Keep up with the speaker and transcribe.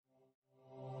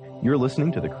You're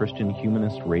listening to the Christian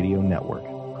Humanist Radio Network,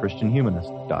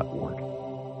 christianhumanist.org.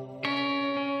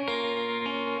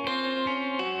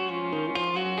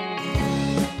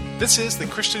 This is the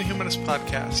Christian Humanist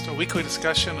Podcast, a weekly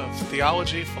discussion of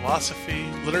theology, philosophy,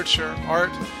 literature,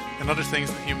 art, and other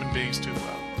things that human beings do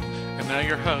well. And now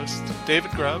your hosts,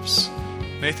 David Grubbs,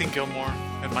 Nathan Gilmour,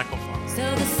 and Michial Farmer.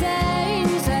 So the saying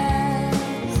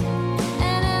says,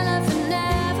 an elephant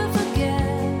never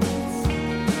forgets,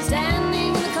 standing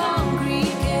in the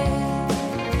concrete gate,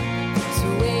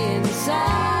 swaying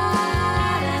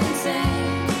inside and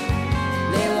insane.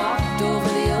 They walked over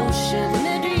the ocean in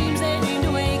their dreams, they dreamed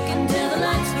awake until the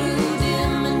lights grew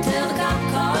dim, until the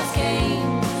cop cars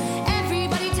came.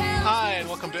 Everybody tells. Hi, and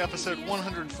welcome to episode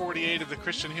 148 of the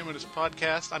Christian Humanist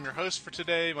Podcast. I'm your host for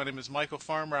today. My name is Michial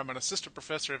Farmer. I'm an assistant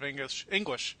professor of English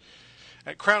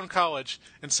at Crown College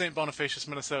in St. Bonifacius,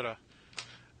 Minnesota.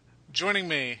 Joining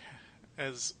me,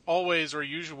 as always or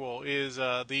usual, is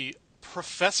the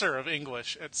professor of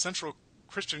English at Central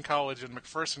Christian College in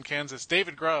McPherson, Kansas,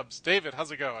 David Grubbs. David,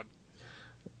 how's it going?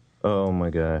 Oh my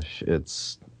gosh,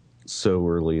 it's so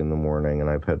early in the morning and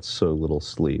I've had so little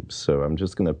sleep, so I'm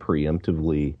just going to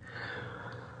preemptively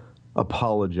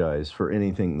apologize for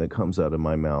anything that comes out of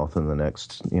my mouth in the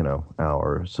next,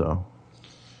 hour or so.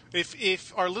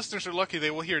 If our listeners are lucky,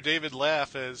 they will hear David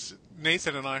laugh as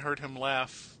Nathan and I heard him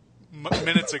laugh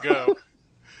minutes ago.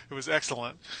 It was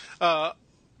excellent.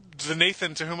 The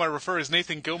Nathan to whom I refer is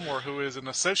Nathan Gilmour, who is an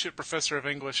associate professor of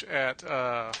English at,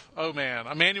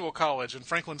 Emmanuel College in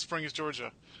Franklin Springs,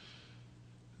 Georgia.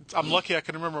 I'm lucky I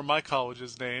can remember my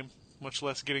college's name, much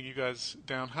less getting you guys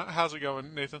down. How's it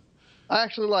going, Nathan? I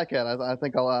actually like that. I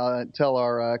think I'll tell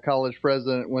our college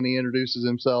president when he introduces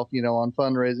himself, on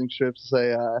fundraising trips, to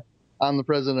say, I'm the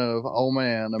president of Oh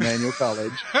Man, Emmanuel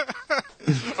College.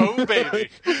 Oh, baby.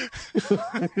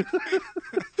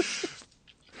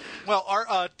 Well,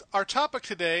 our topic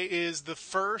today is the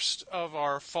first of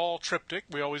our fall triptych.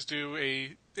 We always do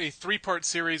a three-part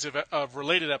series of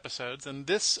related episodes, and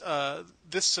this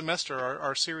semester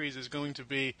our series is going to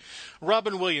be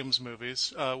Robin Williams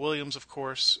movies. Williams, of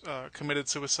course, committed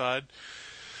suicide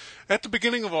at the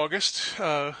beginning of August,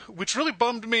 which really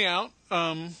bummed me out.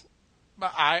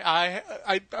 I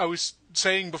was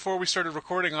saying before we started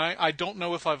recording, I don't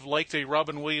know if I've liked a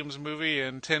Robin Williams movie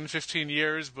in 10, 15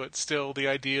 years, but still the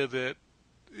idea that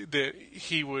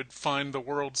he would find the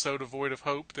world so devoid of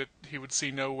hope that he would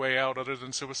see no way out other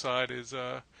than suicide is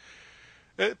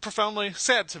profoundly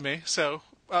sad to me. So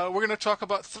we're going to talk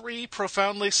about 3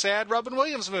 profoundly sad Robin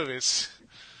Williams movies.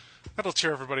 That'll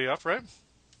cheer everybody up, right?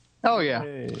 Oh, yeah.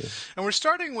 Hey. And we're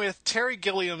starting with Terry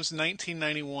Gilliam's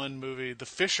 1991 movie, The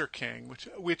Fisher King,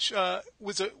 which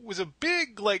was a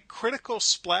big critical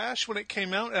splash when it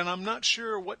came out, and I'm not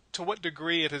sure to what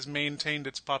degree it has maintained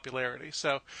its popularity.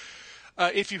 So,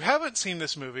 if you haven't seen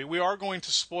this movie, we are going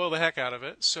to spoil the heck out of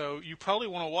it. So you probably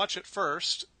want to watch it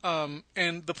first. And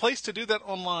the place to do that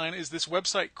online is this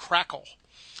website Crackle,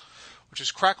 which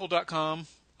is crackle.com.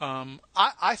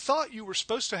 I thought you were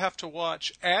supposed to have to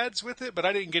watch ads with it, but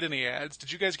I didn't get any ads.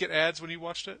 Did you guys get ads when you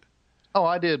watched it? Oh,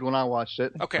 I did when I watched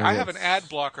it. Okay, I have an ad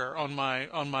blocker on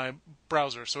my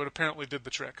browser, so it apparently did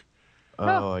the trick.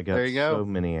 Oh, I got there you go. So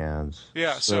many ads.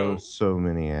 Yeah, so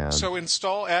many ads. So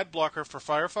install ad blocker for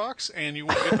Firefox, and you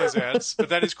won't get those ads. But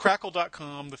that is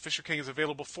crackle.com. The Fisher King is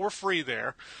available for free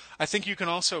there. I think you can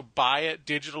also buy it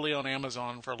digitally on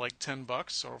Amazon for like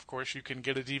 $10. Or of course, you can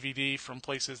get a DVD from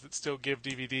places that still give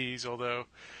DVDs. Although,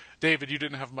 David, you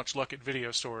didn't have much luck at video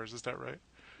stores. Is that right?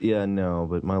 Yeah, no,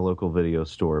 but my local video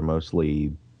store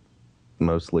mostly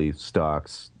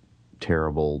stocks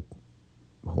terrible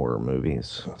horror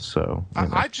movies. So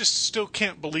I just still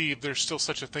can't believe there's still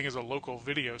such a thing as a local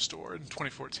video store in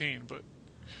 2014. But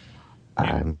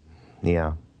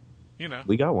yeah,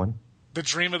 we got one. The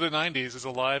dream of the 90s is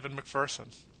alive in McPherson.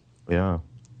 Yeah,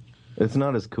 it's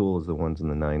not as cool as the ones in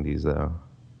the 90s, though.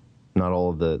 Not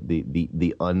all of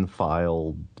the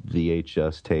unfiled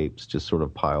VHS tapes just sort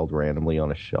of piled randomly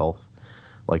on a shelf,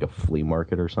 like a flea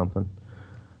market or something.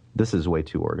 This is way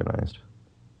too organized.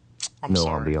 I'm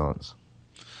sorry. Ambiance.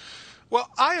 Well,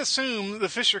 I assume The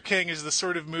Fisher King is the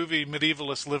sort of movie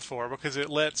medievalists live for because it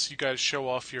lets you guys show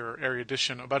off your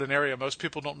erudition about an area most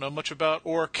people don't know much about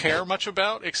or care much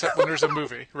about, except when there's a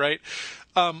movie, right?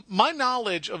 My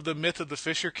knowledge of the myth of the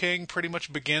Fisher King pretty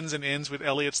much begins and ends with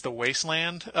Eliot's The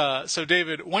Wasteland. So,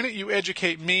 David, why don't you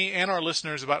educate me and our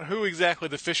listeners about who exactly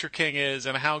the Fisher King is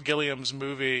and how Gilliam's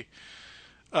movie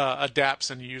adapts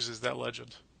and uses that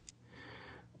legend?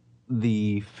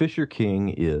 The Fisher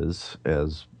King is,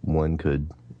 as one could,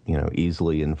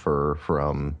 easily infer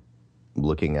from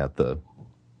looking at the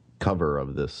cover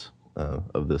of this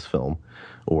of this film,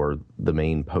 or the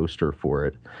main poster for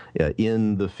it.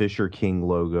 In the Fisher King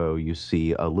logo, you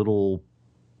see a little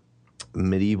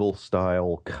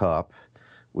medieval-style cup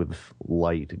with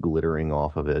light glittering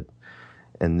off of it,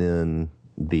 and then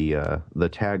the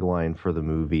tagline for the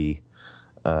movie.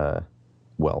 The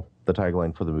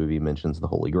tagline for the movie mentions the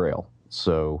Holy Grail.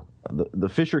 So the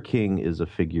Fisher King is a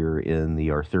figure in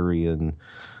the Arthurian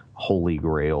Holy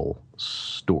Grail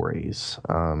stories.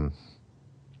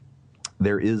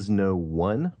 There is no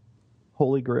one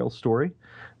Holy Grail story.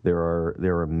 There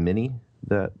are many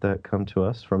that come to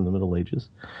us from the Middle Ages.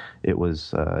 It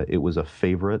was a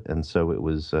favorite, and so it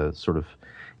was sort of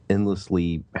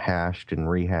endlessly hashed and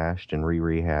rehashed and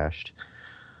rehashed.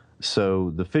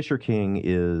 So the Fisher King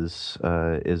is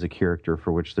a character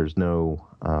for which there's no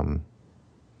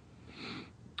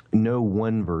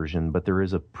one version, but there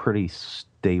is a pretty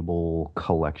stable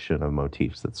collection of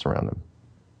motifs that surround him.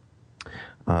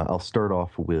 I'll start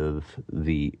off with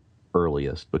the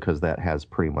earliest, because that has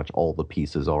pretty much all the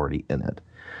pieces already in it.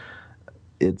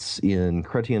 It's in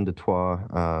Chrétien de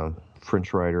Troyes.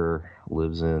 French writer,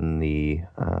 lives in the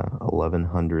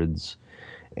 1100s,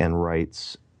 and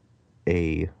writes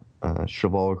a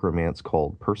chivalric romance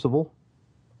called Percival.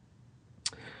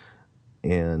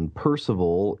 And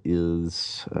Percival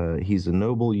is, he's a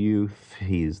noble youth,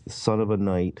 he's the son of a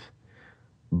knight,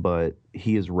 but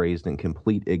he is raised in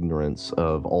complete ignorance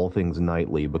of all things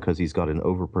knightly because he's got an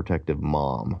overprotective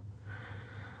mom.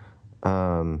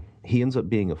 He ends up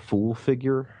being a fool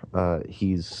figure.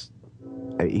 He's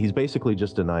basically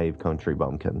just a naive country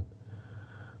bumpkin.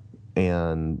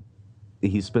 And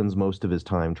he spends most of his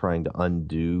time trying to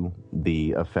undo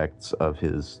the effects of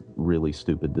his really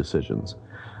stupid decisions.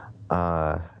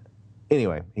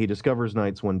 Anyway, he discovers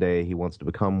knights one day. He wants to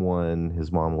become one.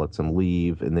 His mom lets him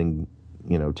leave, and then,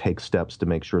 takes steps to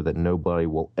make sure that nobody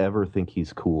will ever think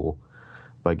he's cool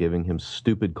by giving him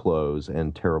stupid clothes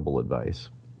and terrible advice.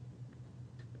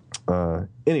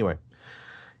 Anyway,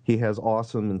 he has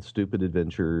awesome and stupid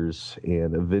adventures,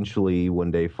 and eventually one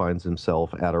day finds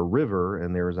himself at a river,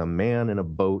 and there's a man in a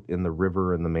boat in the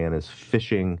river, and the man is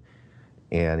fishing,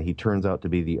 and he turns out to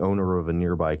be the owner of a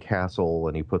nearby castle,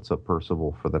 and he puts up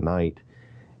Percival for the night.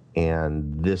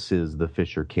 And this is the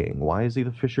Fisher King. Why is he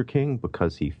the Fisher King?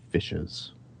 Because he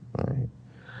fishes. All right.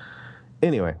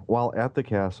 Anyway, while at the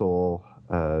castle,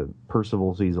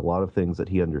 Percival sees a lot of things that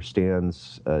he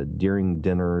understands. During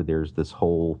dinner, there's this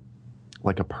whole,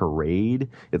 like a parade.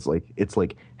 It's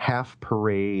like half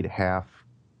parade, half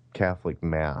Catholic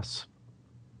mass.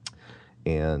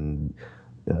 And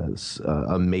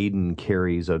a maiden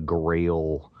carries a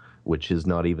grail, which is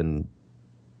not even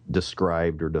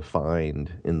described or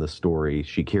defined in the story.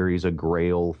 She carries a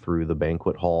grail through the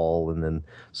banquet hall, and then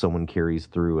someone carries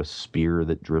through a spear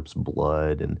that drips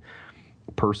blood. And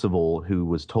Percival, who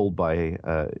was told by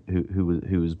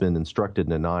who's been instructed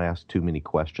to not ask too many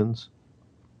questions,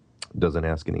 doesn't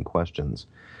ask any questions.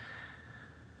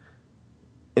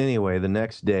 Anyway, the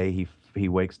next day he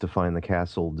wakes to find the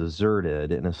castle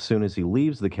deserted, and as soon as he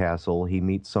leaves the castle, he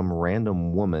meets some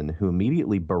random woman who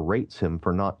immediately berates him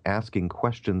for not asking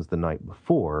questions the night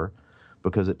before,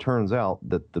 because it turns out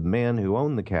that the man who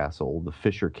owned the castle, the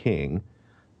Fisher King,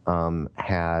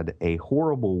 had a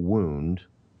horrible wound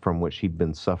from which he'd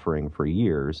been suffering for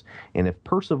years, and if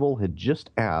Percival had just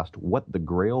asked what the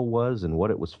Grail was and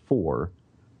what it was for,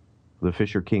 the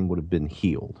Fisher King would have been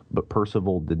healed. But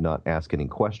Percival did not ask any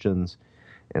questions,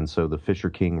 and so the Fisher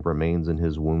King remains in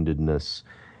his woundedness,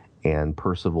 and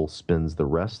Percival spends the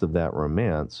rest of that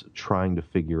romance trying to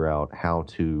figure out how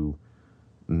to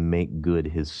make good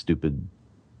his stupid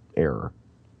error,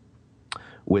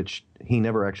 which he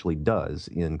never actually does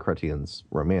in Chrétien's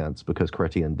romance, because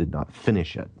Chrétien did not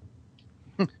finish it,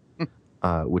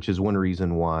 which is one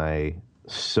reason why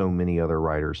so many other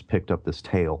writers picked up this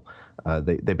tale.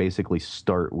 They basically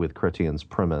start with Chrétien's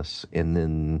premise and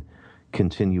then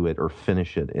continue it or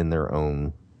finish it in their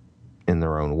own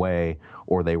way,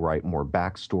 or they write more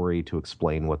backstory to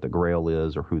explain what the Grail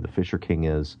is or who the Fisher King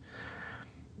is.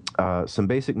 Some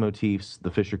basic motifs: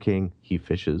 the Fisher King, he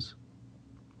fishes.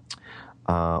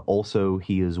 Also,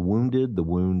 he is wounded. The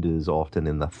wound is often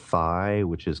in the thigh,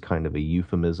 which is kind of a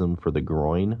euphemism for the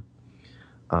groin.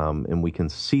 And we can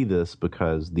see this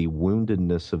because the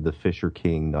woundedness of the Fisher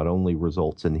King not only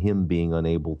results in him being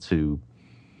unable to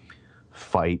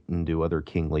fight and do other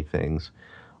kingly things,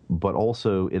 but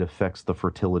also it affects the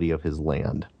fertility of his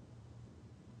land.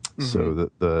 Mm-hmm.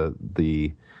 So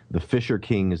the Fisher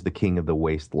King is the king of the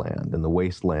wasteland, and the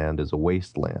wasteland is a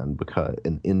wasteland, because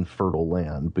an infertile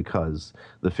land, because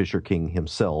the Fisher King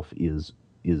himself is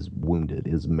wounded,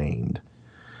 is maimed.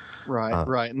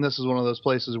 Right. And this is one of those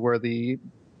places where the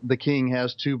king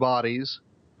has two bodies.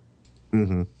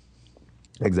 Mm-hmm.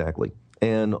 Exactly.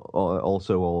 And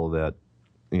also all of that,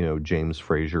 James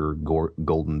Fraser,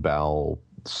 Golden Bough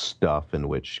stuff in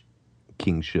which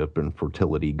kingship and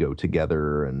fertility go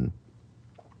together. And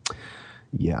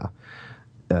yeah,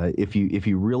 if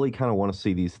you really kind of want to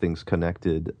see these things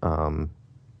connected,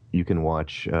 you can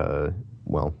watch,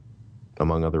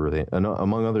 among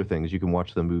other things, you can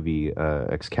watch the movie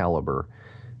Excalibur.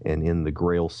 And in the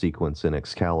Grail sequence in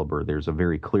Excalibur, there's a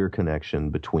very clear connection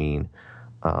between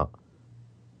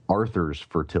Arthur's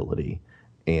fertility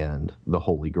and the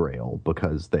Holy Grail,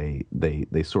 because they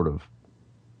sort of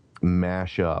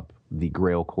mash up the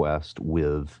Grail quest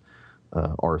with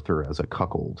Arthur as a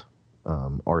cuckold,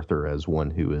 Arthur as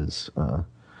one who is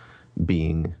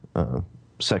being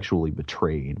sexually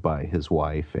betrayed by his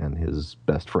wife and his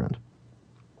best friend.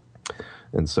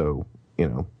 And so,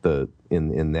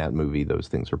 in that movie, those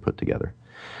things are put together.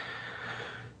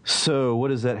 So what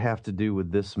does that have to do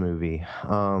with this movie?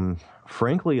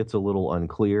 Frankly, it's a little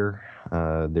unclear.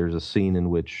 There's a scene in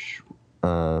which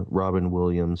Robin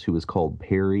Williams, who is called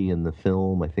Perry in the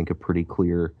film, I think a pretty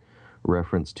clear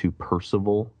reference to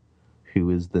Percival, who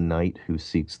is the knight who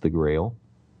seeks the Grail.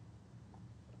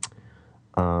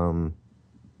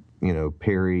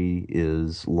 Perry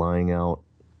is lying out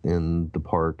in the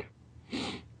park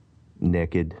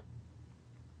naked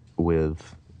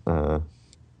with, the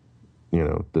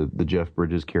Jeff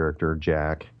Bridges character,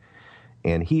 Jack.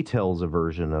 And he tells a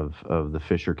version of the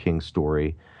Fisher King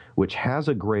story, which has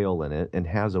a grail in it and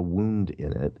has a wound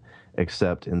in it,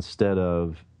 except instead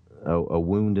of a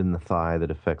wound in the thigh that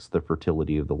affects the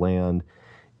fertility of the land,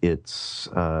 it's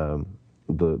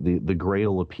the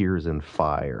grail appears in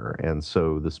fire. And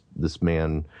so this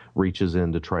man reaches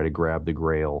in to try to grab the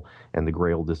grail, and the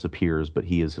grail disappears, but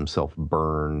he is himself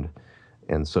burned.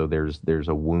 And so there's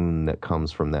a wound that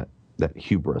comes from that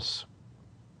hubris.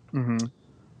 Mm-hmm.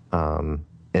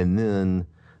 And then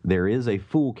there is a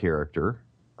fool character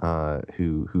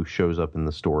who shows up in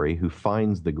the story, who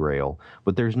finds the grail,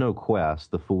 but there's no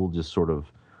quest. The fool just sort of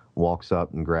walks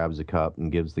up and grabs a cup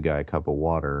and gives the guy a cup of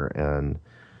water, and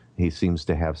he seems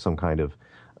to have some kind of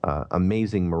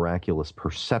amazing, miraculous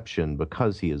perception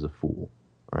because he is a fool,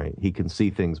 right? He can see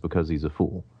things because he's a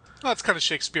fool. Well, that's kind of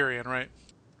Shakespearean, right?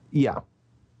 Yeah,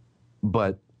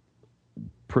 but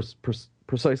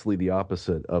precisely the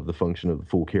opposite of the function of the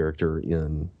fool character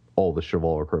in all the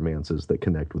chivalric romances that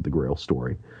connect with the Grail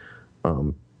story.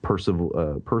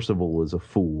 Percival is a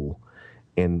fool,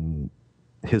 and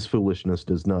his foolishness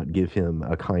does not give him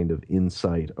a kind of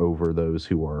insight over those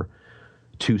who are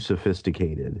too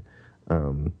sophisticated.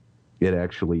 It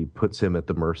actually puts him at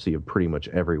the mercy of pretty much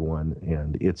everyone,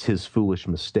 and it's his foolish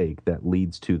mistake that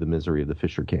leads to the misery of the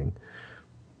Fisher King.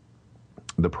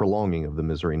 The prolonging of the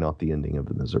misery, not the ending of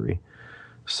the misery.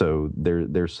 So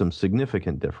there's some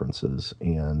significant differences.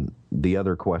 And the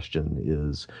other question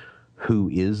is, who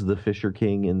is the Fisher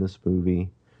King in this movie?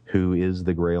 Who is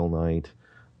the Grail Knight?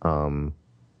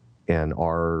 And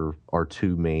our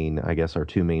two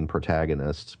main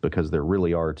protagonists, because there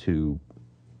really are two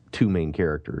main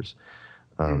characters,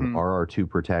 are our two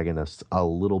protagonists a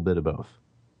little bit of both?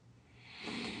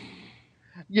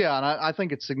 Yeah, and I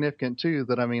think it's significant, too,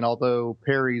 that, although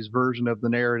Perry's version of the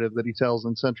narrative that he tells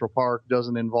in Central Park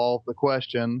doesn't involve the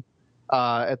question,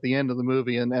 at the end of the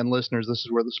movie, and listeners, this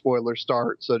is where the spoilers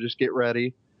start, so just get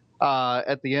ready.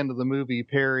 At the end of the movie,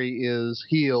 Perry is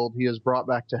healed. He is brought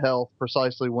back to health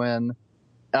precisely when,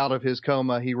 out of his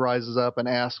coma, he rises up and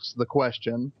asks the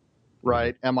question,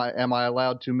 right? Am I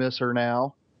allowed to miss her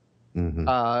now? Mm-hmm.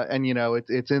 And,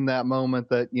 it's in that moment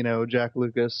that, Jack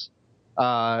Lucas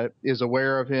is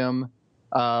aware of him,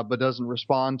 but doesn't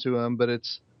respond to him. But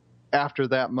it's after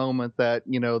that moment that,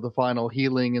 the final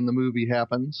healing in the movie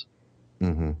happens.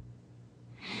 Mm-hmm.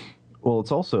 Well,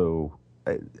 it's also,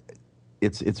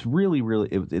 it's really, really,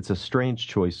 it's a strange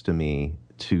choice to me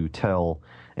to tell,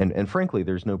 and frankly,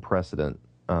 there's no precedent.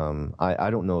 I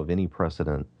don't know of any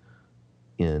precedent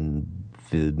in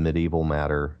the medieval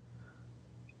matter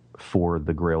for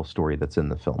the Grail story that's in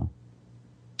the film.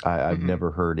 I've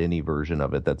never heard any version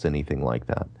of it that's anything like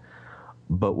that.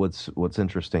 But what's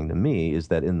interesting to me is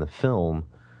that in the film,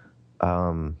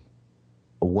 one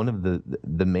of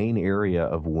the main area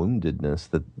of woundedness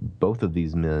that both of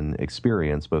these men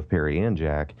experience, both Perry and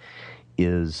Jack,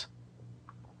 is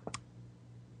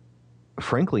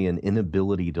frankly an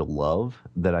inability to love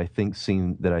that I think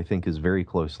is very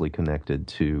closely connected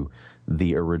to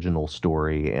the original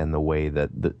story and the way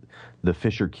that the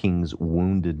Fisher King's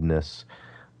woundedness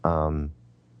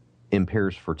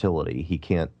impairs fertility. He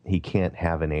can't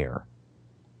have an heir.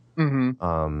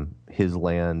 His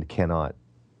land cannot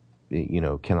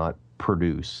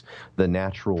produce. The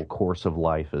natural course of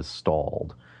life is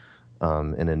stalled.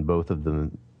 And in both of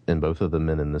the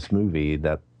men in this movie,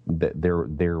 that their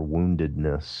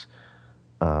woundedness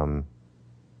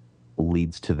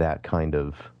leads to that kind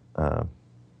of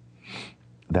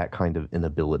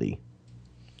inability.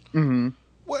 Mm-hmm.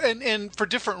 Well, and for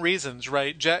different reasons,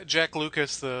 right? Jack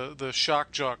Lucas, the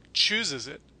shock jock, chooses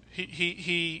it.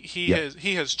 He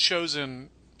has chosen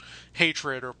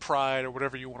hatred or pride or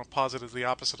whatever you want to posit as the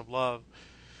opposite of love.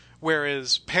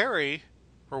 Whereas Perry,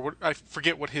 I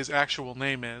forget what his actual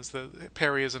name is.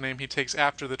 Perry is a name he takes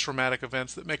after the traumatic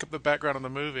events that make up the background of the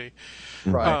movie.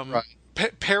 Right.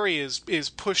 Perry is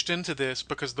pushed into this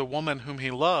because the woman whom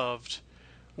he loved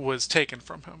was taken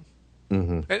from him.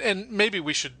 Mm-hmm. And maybe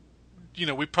we should,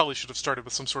 we probably should have started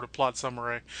with some sort of plot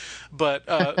summary, but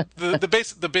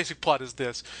the basic plot is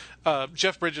this: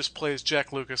 Jeff Bridges plays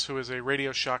Jack Lucas, who is a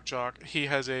radio shock jock. He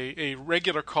has a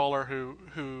regular caller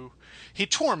who he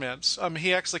torments.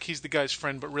 He acts like he's the guy's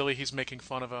friend, but really he's making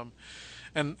fun of him.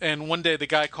 And one day the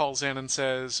guy calls in and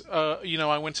says,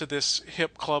 I went to this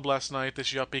hip club last night,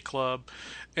 this yuppie club,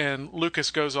 and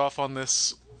Lucas goes off on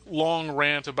this long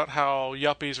rant about how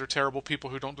yuppies are terrible people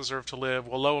who don't deserve to live.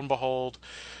 Well, lo and behold,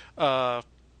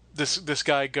 this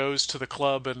guy goes to the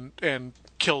club and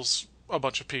kills a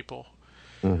bunch of people.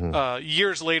 Mm-hmm.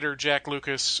 Years later, Jack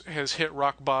Lucas has hit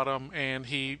rock bottom, and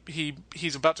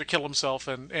he's about to kill himself,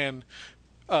 and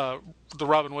the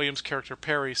Robin Williams character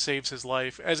Perry saves his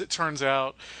life. As it turns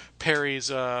out,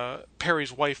 Perry's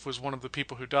wife was one of the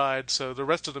people who died. So the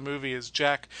rest of the movie is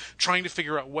Jack trying to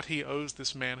figure out what he owes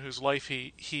this man whose life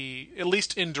he at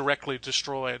least indirectly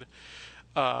destroyed,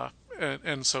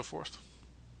 and so forth.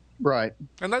 Right.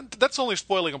 And that's only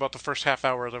spoiling about the first half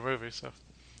hour of the movie. So,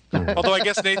 although I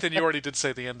guess Nathan, you already did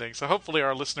say the ending. So hopefully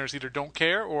our listeners either don't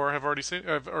care or have already seen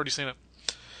it.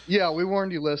 Yeah, we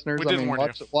warned you, listeners.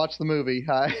 Watch the movie.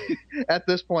 At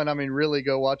this point, really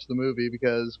go watch the movie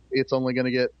because it's only going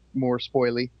to get more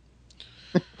spoily.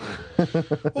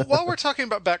 Well, while we're talking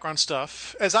about background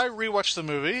stuff, as I rewatched the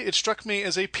movie, it struck me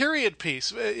as a period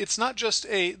piece. It's not just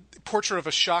a portrait of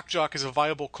a shock jock as a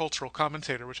viable cultural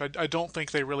commentator, which I don't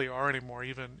think they really are anymore.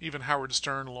 Even Howard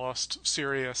Stern lost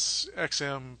Sirius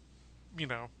XM,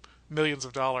 millions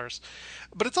of dollars.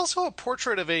 But it's also a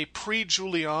portrait of a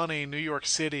pre-Giuliani New York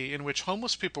City in which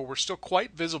homeless people were still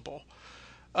quite visible.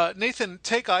 Nathan,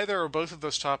 take either or both of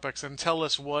those topics and tell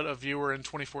us what a viewer in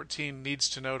 2014 needs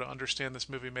to know to understand this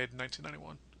movie made in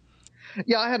 1991.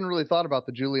 Yeah, I hadn't really thought about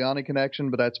the Giuliani connection,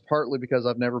 but that's partly because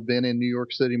I've never been in New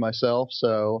York City myself,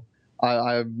 so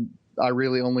I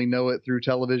really only know it through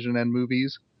television and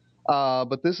movies.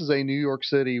 But this is a New York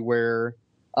City where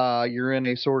you're in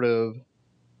a sort of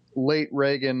late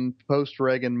Reagan,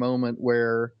 post-Reagan moment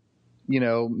where,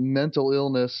 mental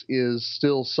illness is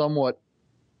still somewhat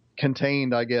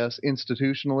contained, I guess,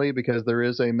 institutionally because there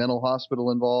is a mental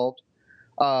hospital involved.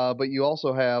 But you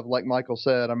also have, like Michael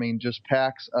said, just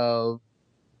packs of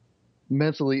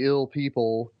mentally ill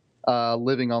people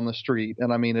living on the street.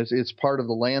 And it's part of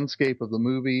the landscape of the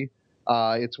movie.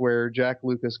 It's where Jack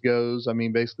Lucas goes,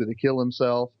 basically to kill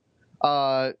himself.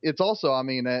 It's also,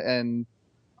 and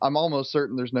I'm almost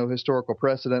certain there's no historical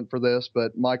precedent for this,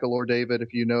 but Michael or David,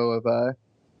 if you know of a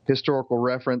historical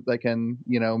referent that can,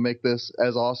 make this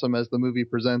as awesome as the movie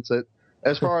presents it.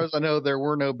 As far as I know, there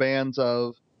were no bands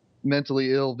of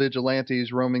mentally ill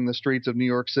vigilantes roaming the streets of New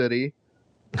York City,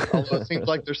 although it seems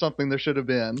like there's something there should have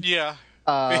been. Yeah.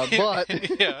 But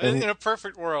in a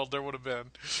perfect world, there would have been.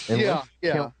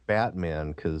 And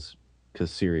Batman, because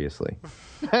seriously.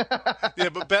 Yeah,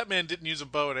 but Batman didn't use a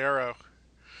bow and arrow.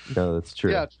 No, that's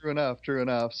true. Yeah, true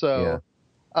enough. So,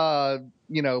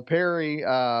 Perry,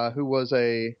 who was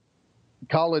a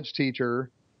college teacher,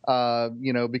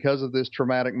 because of this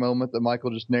traumatic moment that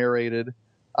Michael just narrated,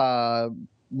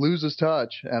 loses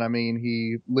touch. And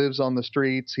he lives on the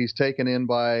streets. He's taken in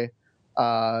by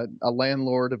a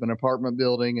landlord of an apartment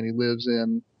building, and he lives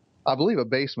in, I believe, a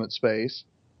basement space.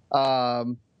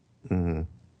 Mm-hmm.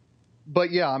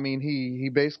 But yeah, he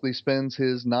basically spends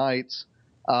his nights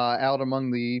out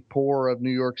among the poor of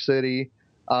New York City.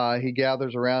 He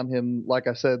gathers around him, like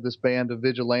I said, this band of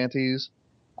vigilantes.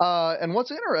 And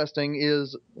what's interesting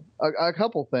is a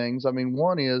couple things.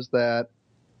 One is that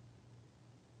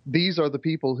these are the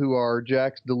people who are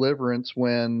Jack's deliverance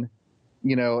when,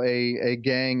 a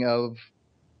gang of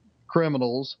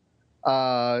criminals,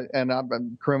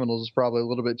 and criminals is probably a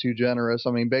little bit too generous.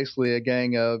 Basically a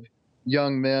gang of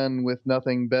young men with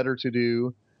nothing better to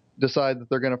do decide that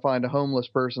they're going to find a homeless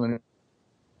person,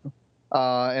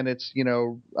 and it's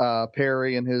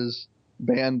Perry and his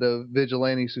band of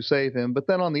vigilantes who save him. But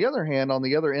then on the other hand, on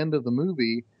the other end of the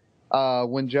movie,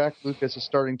 when Jack Lucas is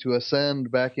starting to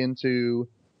ascend back into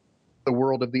the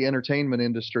world of the entertainment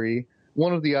industry,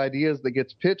 one of the ideas that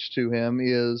gets pitched to him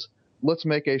is, let's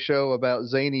make a show about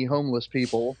zany homeless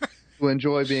people who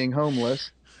enjoy being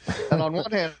homeless. And on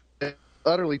one hand,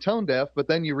 utterly tone deaf, but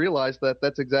then you realize that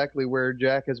that's exactly where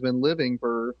Jack has been living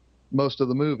for most of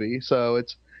the movie. So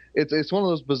it's one of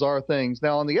those bizarre things.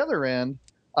 Now, on the other end,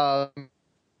 the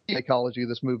ecology of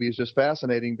this movie is just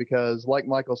fascinating because, like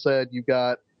Michael said, you've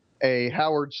got a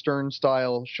Howard Stern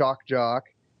style shock jock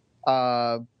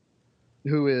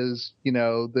who is,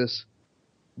 this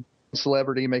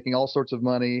celebrity making all sorts of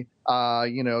money,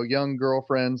 young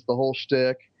girlfriends, the whole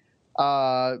shtick,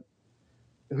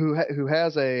 who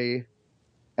has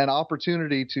an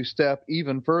opportunity to step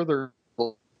even further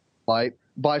light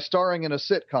by starring in a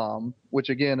sitcom, which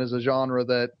again is a genre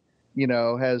that,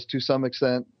 has to some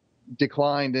extent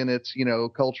declined in its,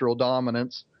 cultural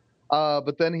dominance.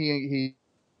 But then he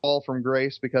fall from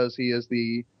grace because he is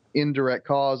the indirect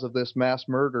cause of this mass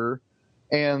murder.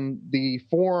 And the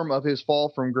form of his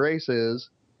fall from grace is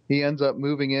he ends up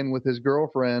moving in with his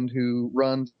girlfriend who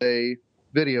runs a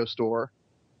video store.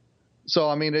 So,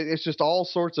 I mean, it's just all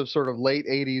sorts of sort of late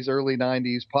 80s, early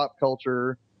 90s pop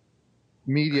culture,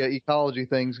 media ecology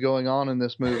things going on in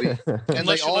this movie.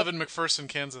 Unless you live in McPherson,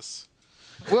 Kansas.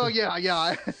 Well,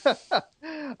 yeah.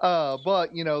 But,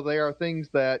 they are things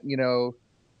that,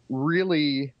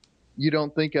 really you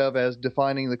don't think of as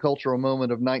defining the cultural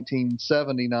moment of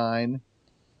 1979.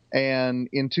 And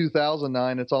in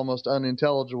 2009, it's almost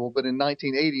unintelligible. But in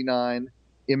 1989,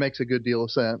 it makes a good deal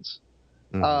of sense.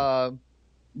 Mm-hmm.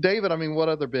 David, I mean, what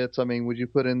other bits, would you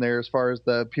put in there as far as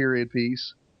the period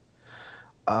piece?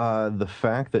 The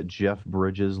fact that Jeff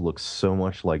Bridges looks so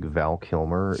much like Val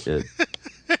Kilmer, that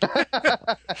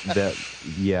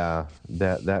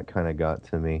kind of got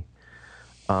to me.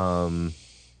 The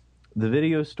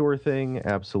video store thing,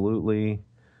 absolutely.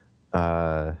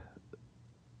 What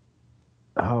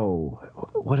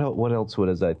else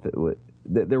was I?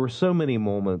 There were so many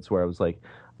moments where I was like,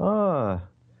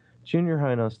 junior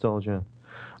high nostalgia.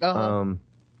 Uh-huh.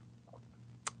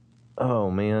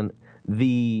 Oh man,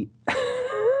 the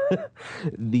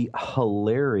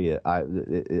hilarious.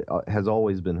 It has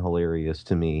always been hilarious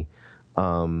to me.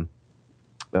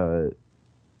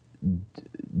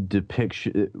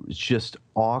 Depiction, just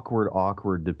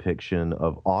awkward depiction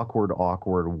of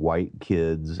awkward white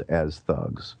kids as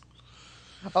thugs.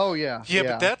 Oh yeah.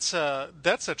 But that's a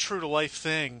true to life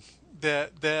thing.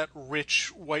 That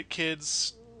rich white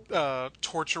kids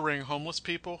torturing homeless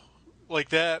people, like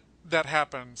that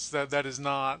happens. That is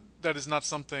not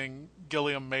something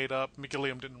Gilliam made up.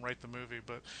 Gilliam didn't write the movie,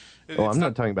 but I'm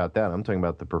not talking about that. I'm talking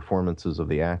about the performances of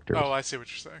the actors. Oh, I see what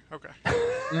you're saying. Okay.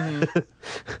 Mm-hmm.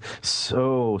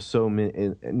 So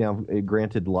many. Now,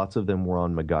 granted, lots of them were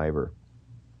on MacGyver.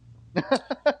 All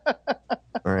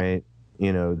right.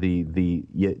 The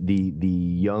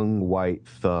young white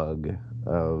thug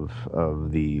of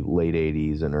the late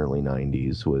 80s and early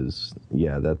 90s was,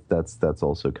 that's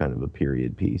also kind of a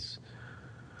period piece.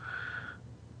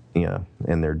 Yeah,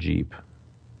 and their Jeep.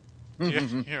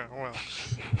 Yeah, well,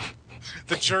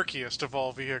 the jerkiest of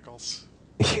all vehicles,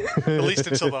 at least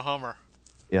until the Hummer.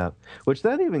 Yeah, which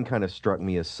that even kind of struck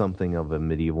me as something of a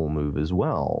medieval move as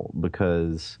well,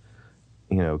 because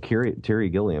Terry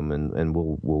Gilliam, and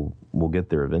we'll get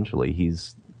there eventually. He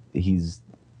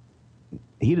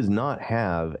does not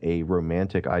have a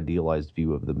romantic idealized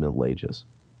view of the Middle Ages.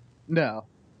 No,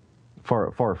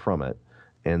 far from it.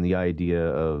 And the idea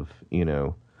of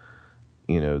the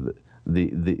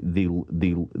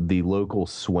local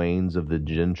swains of the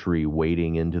gentry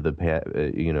wading into the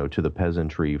to the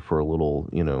peasantry for a little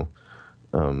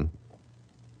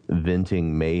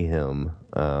venting mayhem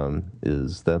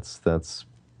that's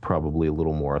probably a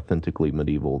little more authentically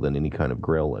medieval than any kind of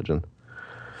Grail legend.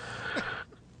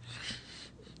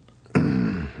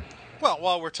 Well,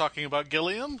 while we're talking about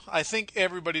Gilliam, I think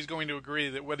everybody's going to agree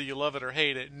that whether you love it or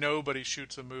hate it, nobody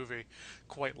shoots a movie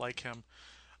quite like him.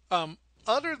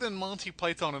 Other than Monty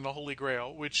Python and the Holy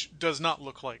Grail, which does not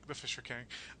look like The Fisher King,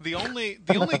 the only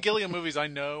Gilliam movies I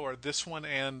know are this one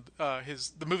and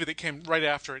the movie that came right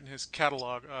after it in his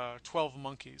catalog, 12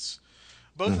 Monkeys.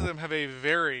 Both of them have a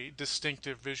very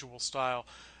distinctive visual style.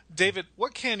 David,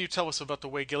 what can you tell us about the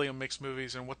way Gilliam makes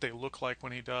movies and what they look like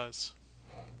when he does?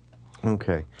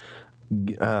 Okay.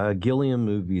 Gilliam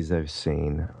movies I've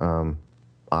seen.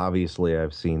 Obviously,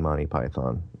 I've seen Monty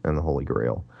Python and the Holy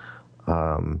Grail.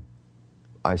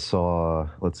 I saw,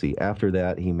 after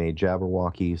that, he made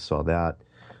Jabberwocky, saw that.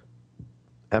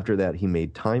 After that, he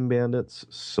made Time Bandits,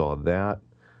 saw that.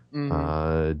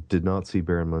 Did not see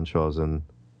Baron Munchausen.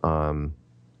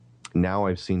 Now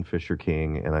I've seen Fisher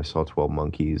King, and I saw 12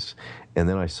 Monkeys, and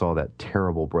then I saw that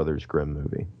terrible Brothers Grimm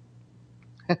movie.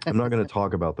 I'm not going to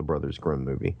talk about the Brothers Grimm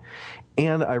movie.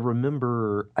 And I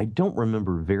don't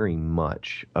remember very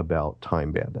much about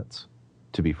Time Bandits,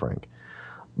 to be frank.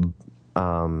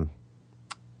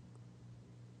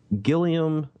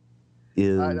 Gilliam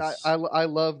is... I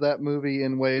love that movie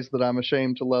in ways that I'm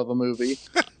ashamed to love a movie.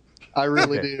 I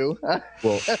really do.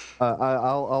 Well,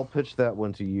 I'll pitch that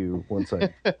one to you once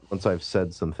I've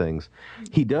said some things.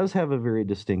 He does have a very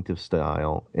distinctive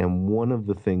style, and one of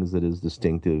the things that is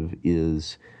distinctive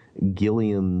is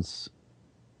Gilliam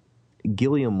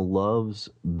loves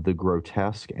the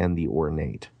grotesque and the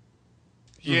ornate.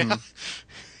 Yeah,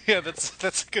 yeah,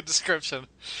 that's a good description.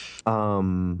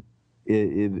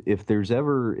 If there's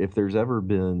ever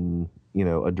been,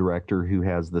 a director who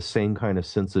has the same kind of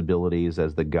sensibilities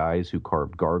as the guys who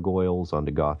carved gargoyles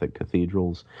onto Gothic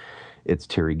cathedrals, it's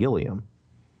Terry Gilliam.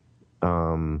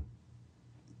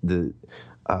 The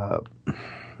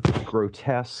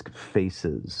grotesque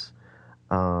faces,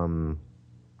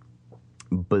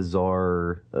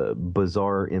 bizarre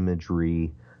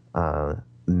imagery,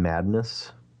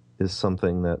 madness is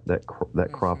something that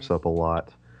crops up a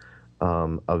lot.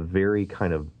 A very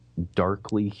kind of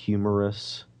darkly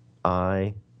humorous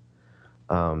eye.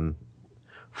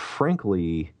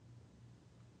 Frankly,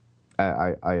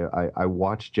 I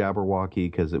watched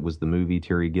Jabberwocky because it was the movie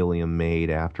Terry Gilliam made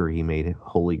after he made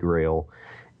Holy Grail,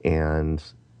 and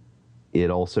it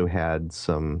also had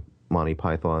some Monty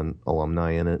Python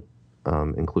alumni in it,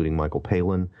 including Michael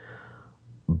Palin.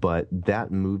 But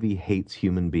that movie hates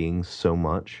human beings so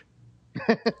much.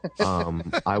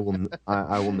 I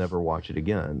will never watch it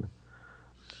again.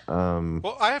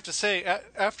 Well, I have to say,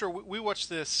 after we watched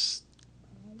this,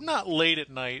 not late at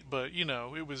night, but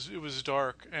it was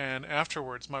dark, and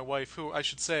afterwards, my wife, who I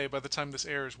should say, by the time this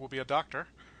airs, will be a doctor.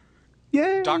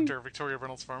 Yay! Dr. Victoria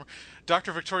Reynolds Farmer.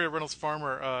 Dr. Victoria Reynolds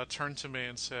Farmer turned to me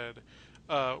and said,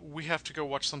 "We have to go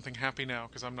watch something happy now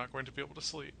because I'm not going to be able to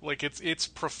sleep." Like it's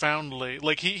profoundly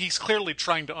like he's clearly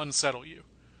trying to unsettle you.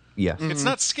 Yes. It's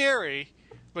not scary,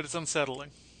 but it's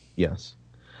unsettling. Yes.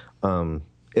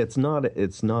 It's not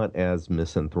as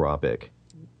misanthropic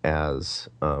as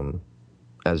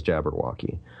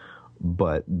Jabberwocky,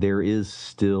 but there is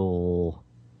still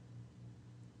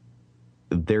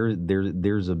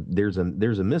there's a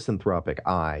misanthropic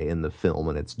eye in the film,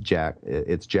 and it's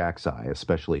Jack's eye,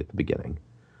 especially at the beginning.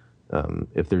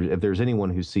 If there's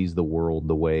anyone who sees the world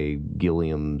the way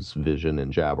Gilliam's vision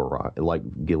in Jabberwocky,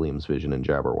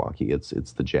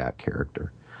 it's the Jack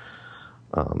character.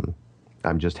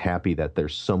 I'm just happy that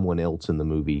there's someone else in the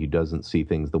movie who doesn't see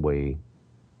things the way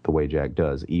Jack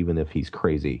does, even if he's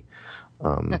crazy.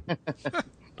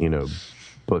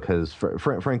 Because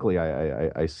frankly,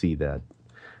 I see that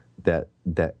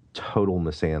total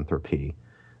misanthropy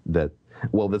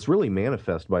that's really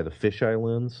manifest by the fisheye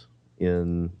lens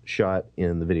shot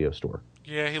in the video store.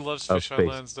 Yeah, he loves fisheye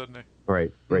lens, doesn't he?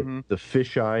 Right. Mm-hmm. The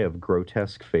fisheye of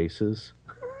grotesque faces.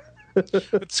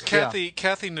 It's Kathy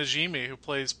Najimy who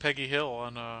plays Peggy Hill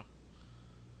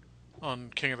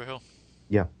on King of the Hill.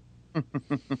 Yeah. Is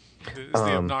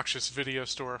the obnoxious video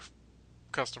store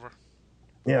customer.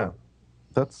 Yeah.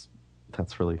 That's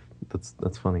funny.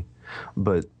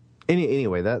 But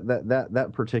anyway, that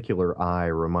particular eye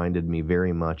reminded me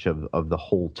very much of the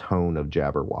whole tone of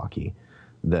Jabberwocky,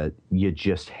 that you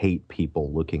just hate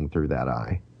people looking through that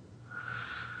eye.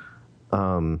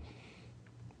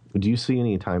 Do you see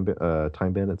any Time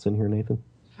Bandits in here, Nathan?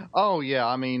 Oh, yeah.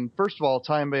 I mean, first of all,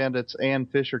 Time Bandits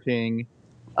and Fisher King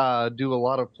do a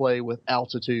lot of play with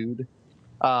altitude.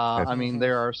 I mean,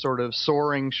 there are sort of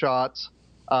soaring shots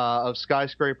of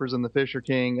skyscrapers in the Fisher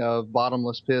King, of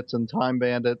bottomless pits and Time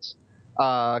Bandits,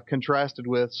 contrasted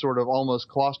with sort of almost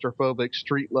claustrophobic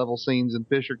street-level scenes in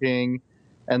Fisher King,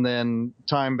 and then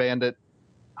Time Bandit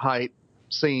height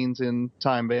scenes in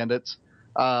Time Bandits.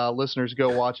 Listeners,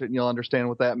 go watch it and you'll understand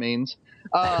what that means.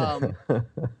 But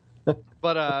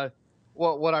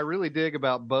what I really dig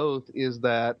about both is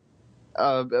that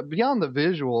beyond the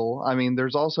visual, I mean,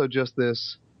 there's also just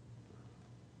this,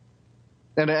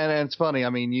 and it's funny. I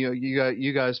mean,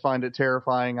 you guys find it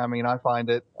terrifying. I mean, I find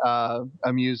it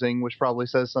amusing, which probably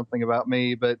says something about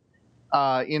me. But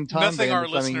in Time nothing Bandits, our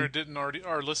listeners didn't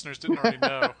already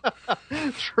know.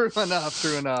 True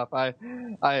enough.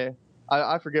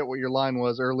 I forget what your line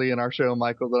was early in our show,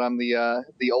 Michael, that I'm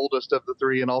the oldest of the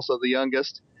three and also the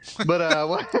youngest. But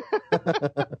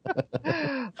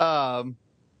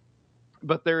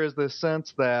but there is this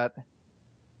sense that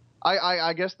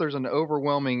I guess there's an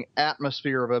overwhelming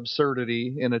atmosphere of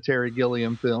absurdity in a Terry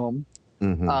Gilliam film.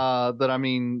 That, I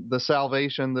mean, the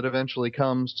salvation that eventually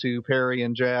comes to Perry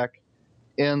and Jack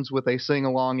ends with a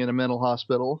sing-along in a mental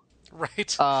hospital.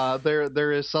 Right.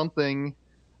 There is something,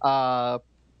 I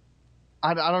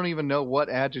don't even know what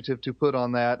adjective to put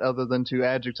on that other than to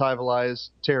adjectivalize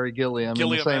Terry Gilliam in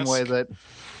the same way that,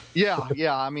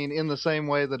 I mean, in the same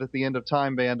way that at the end of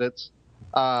Time Bandits,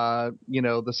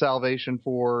 the salvation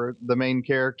for the main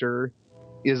character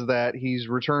is that he's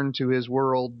returned to his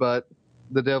world, but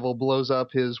the devil blows up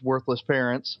his worthless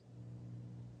parents.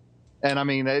 And I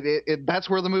mean, that's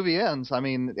where the movie ends. I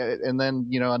mean, and then,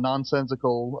 a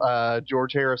nonsensical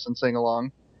George Harrison sing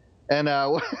along. And,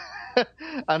 and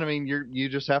I mean, you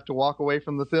just have to walk away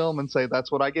from the film and say,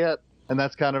 that's what I get. And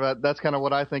that's kind of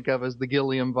what I think of as the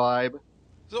Gilliam vibe.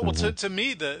 So, well, to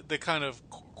me, the kind of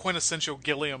quintessential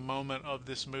Gilliam moment of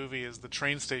this movie is the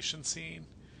train station scene.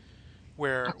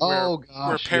 Where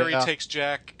Perry takes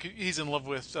Jack, he's in love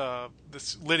with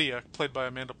this Lydia, played by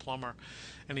Amanda Plummer,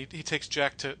 and he takes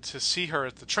Jack to see her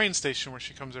at the train station where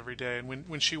she comes every day. And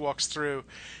when she walks through,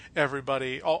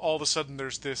 everybody, all of a sudden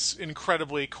there's this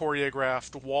incredibly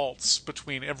choreographed waltz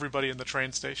between everybody in the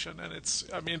train station, and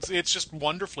it's just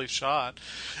wonderfully shot.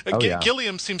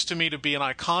 Gilliam seems to me to be an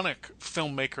iconic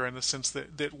filmmaker in the sense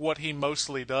that what he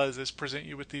mostly does is present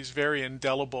you with these very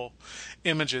indelible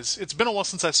images. It's been a while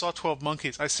since I saw 12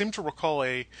 Monkeys. I seem to recall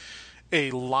a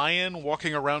lion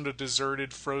walking around a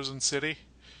deserted frozen city.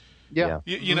 Yeah.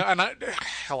 You know, and I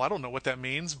don't know what that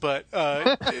means, but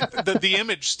the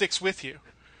image sticks with you.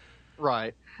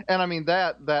 Right. And I mean,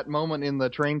 that moment in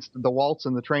the waltz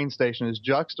in the train station is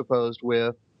juxtaposed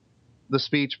with the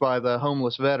speech by the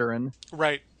homeless veteran.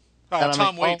 Right.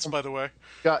 Tom Waits, by the way.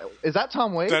 God, is that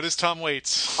Tom Waits? That is Tom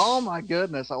Waits. Oh my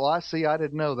goodness. Well, I see. I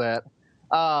didn't know that.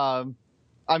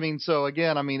 I mean, so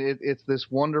again, I mean, it's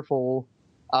this wonderful,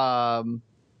 I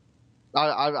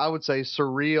would say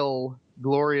surreal,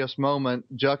 glorious moment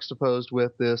juxtaposed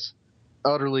with this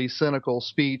utterly cynical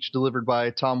speech delivered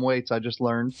by Tom Waits, I just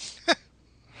learned.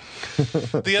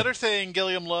 The other thing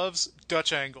Gilliam loves,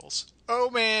 Dutch angles. Oh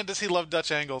man, does he love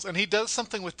Dutch angles. And he does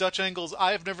something with Dutch angles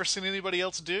I have never seen anybody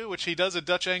else do, which he does a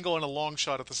Dutch angle and a long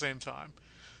shot at the same time.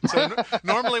 So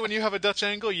normally when you have a Dutch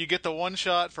angle, you get the one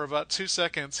shot for about 2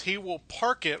 seconds. He will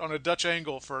park it on a Dutch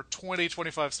angle for 20,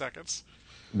 25 seconds.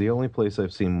 The only place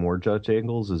I've seen more Dutch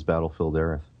angles is Battlefield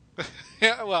Earth.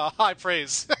 Yeah, well, high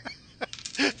praise.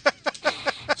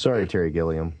 Sorry, Terry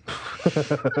Gilliam.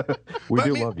 We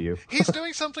love you. He's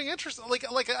doing something interesting.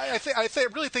 I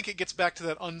really think it gets back to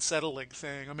that unsettling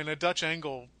thing. I mean, a Dutch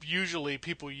angle, usually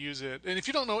people use it. And if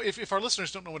you don't know, if our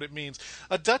listeners don't know what it means,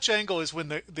 a Dutch angle is when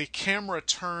the camera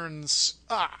turns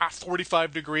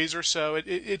 45 degrees or so.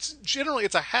 It's generally,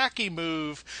 it's a hacky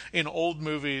move in old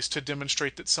movies to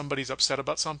demonstrate that somebody's upset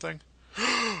about something.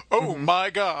 Oh my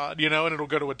God, and it'll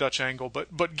go to a Dutch angle.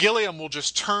 But Gilliam will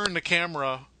just turn the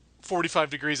camera 45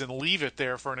 degrees and leave it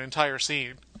there for an entire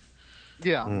scene.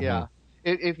 Yeah, yeah.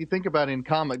 If you think about it in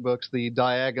comic books, the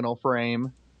diagonal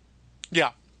frame.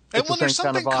 Yeah. And there's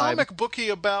something kind of comic booky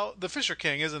about The Fisher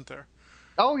King, isn't there?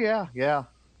 Oh, yeah, yeah.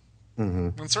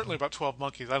 Mm-hmm. And certainly about 12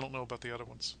 Monkeys. I don't know about the other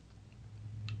ones.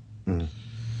 Mm.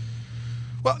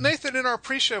 Well, Nathan, in our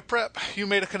pre-show prep, you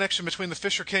made a connection between The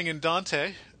Fisher King and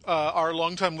Dante. Our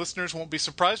longtime listeners won't be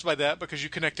surprised by that because you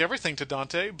connect everything to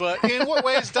Dante. But in what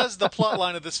ways does the plot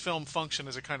line of this film function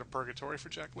as a kind of purgatory for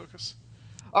Jack Lucas?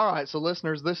 All right, so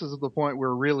listeners, this is the point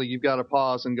where really you've got to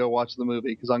pause and go watch the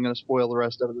movie because I'm going to spoil the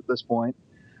rest of it at this point.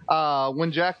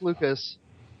 When Jack Lucas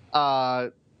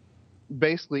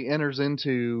basically enters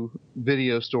into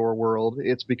video store world,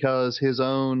 it's because his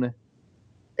own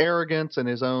arrogance and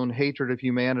his own hatred of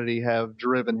humanity have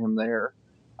driven him there.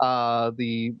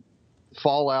 The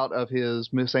fallout of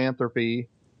his misanthropy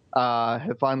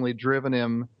have finally driven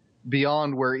him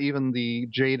beyond where even the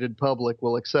jaded public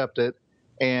will accept it.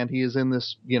 And he is in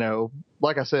this,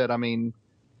 like I said, I mean,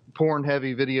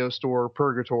 porn-heavy video store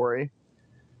purgatory.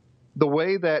 The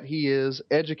way that he is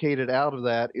educated out of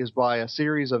that is by a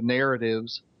series of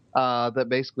narratives that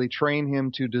basically train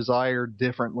him to desire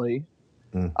differently.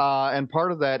 And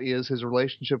part of that is his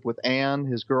relationship with Anne,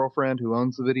 his girlfriend who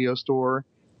owns the video store.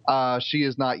 She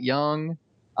is not young.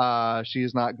 She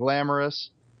is not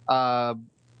glamorous. But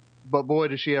boy,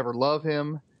 does she ever love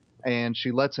him. And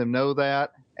she lets him know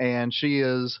that. And she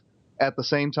is, at the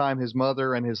same time, his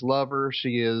mother and his lover.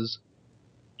 She is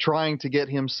trying to get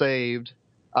him saved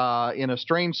in a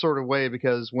strange sort of way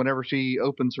because whenever she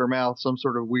opens her mouth, some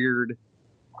sort of weird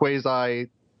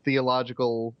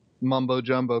quasi-theological mumbo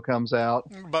jumbo comes out.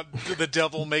 About the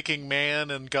devil making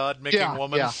man and God making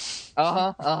woman. Yeah.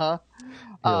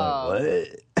 You're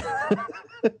like,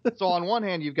 what? So on one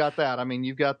hand, you've got that. I mean,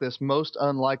 you've got this most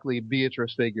unlikely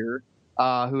Beatrice figure,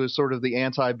 who is sort of the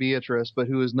anti-Beatrice, but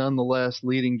who is nonetheless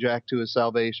leading Jack to his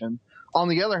salvation. On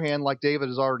the other hand, like David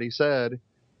has already said,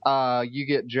 you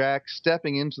get Jack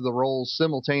stepping into the roles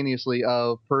simultaneously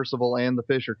of Percival and the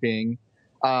Fisher King.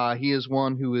 He is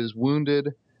one who is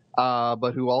wounded,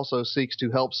 but who also seeks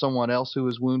to help someone else who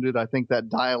is wounded. I think that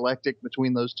dialectic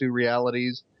between those two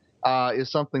realities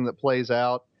is something that plays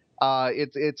out.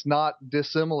 It's not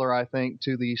dissimilar, I think,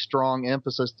 to the strong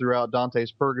emphasis throughout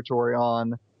Dante's Purgatory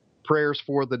on prayers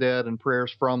for the dead and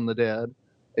prayers from the dead.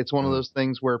 It's one of those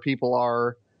things where people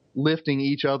are lifting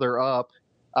each other up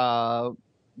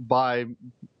by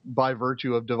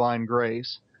virtue of divine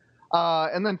grace.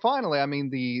 And then finally, I mean,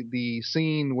 the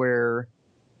scene where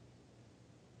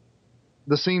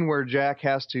Jack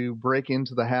has to break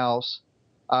into the house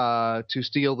to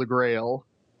steal the Grail,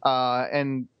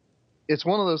 and it's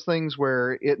one of those things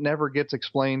where it never gets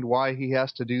explained why he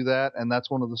has to do that, and that's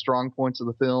one of the strong points of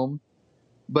the film.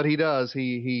 But he does.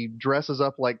 He dresses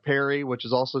up like Perry, which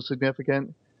is also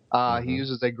significant. He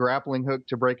uses a grappling hook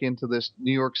to break into this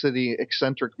New York City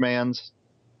eccentric man's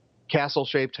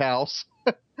castle-shaped house,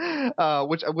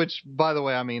 which, by the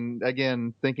way, I mean,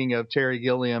 again, thinking of Terry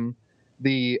Gilliam,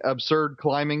 the absurd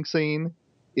climbing scene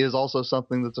is also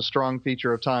something that's a strong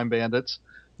feature of Time Bandits.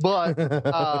 But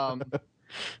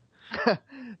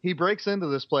he breaks into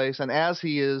this place, and as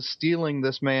he is stealing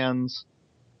this man's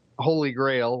Holy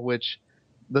Grail, which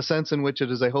the sense in which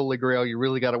it is a Holy Grail, you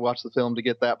really got to watch the film to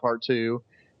get that part too.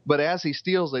 But as he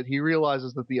steals it, he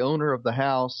realizes that the owner of the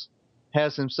house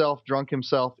has himself drunk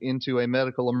himself into a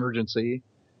medical emergency.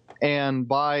 And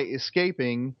by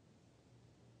escaping,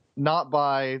 not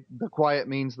by the quiet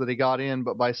means that he got in,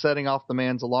 but by setting off the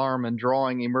man's alarm and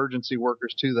drawing emergency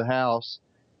workers to the house,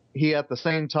 he at the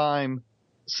same time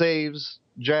saves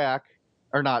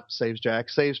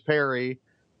Perry,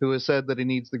 who has said that he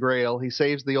needs the Grail. He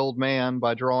saves the old man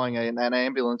by drawing an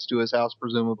ambulance to his house,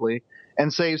 presumably,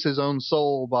 and saves his own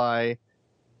soul by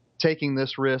taking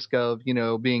this risk of,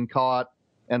 being caught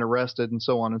and arrested and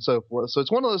so on and so forth. So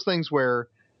it's one of those things where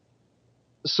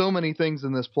so many things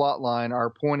in this plot line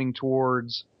are pointing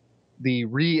towards the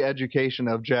re-education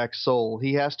of Jack's soul.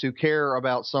 He has to care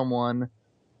about someone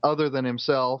other than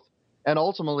himself, and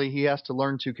ultimately he has to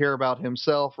learn to care about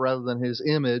himself rather than his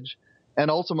image,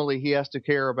 and ultimately he has to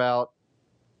care about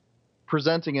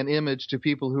presenting an image to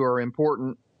people who are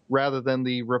important rather than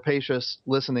the rapacious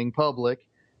listening public,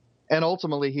 and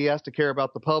ultimately he has to care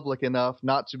about the public enough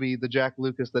not to be the Jack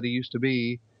Lucas that he used to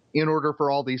be in order for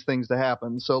all these things to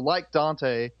happen. So like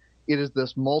Dante, it is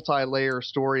this multi-layer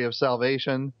story of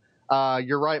salvation.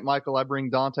 You're right, Michael, I bring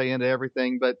Dante into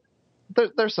everything, but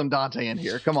there's some Dante in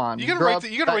here. Come on. You gotta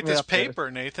write this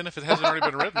paper, Nathan, if it hasn't already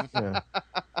been written.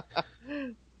 Yeah.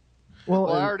 Well,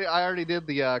 I already did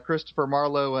the Christopher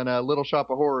Marlowe and Little Shop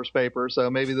of Horrors paper, so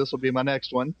maybe this will be my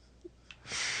next one.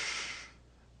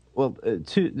 Well,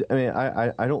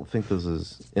 I don't think this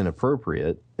is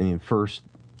inappropriate. I mean, first,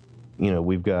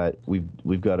 we've got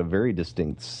a very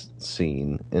distinct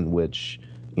scene in which,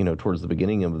 towards the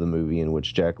beginning of the movie, in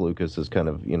which Jack Lucas is kind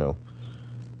of,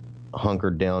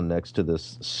 hunkered down next to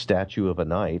this statue of a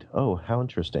knight. Oh, how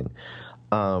interesting.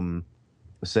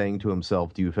 Saying to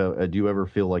himself, do you ever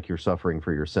feel like you're suffering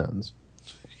for your sins?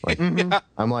 Like,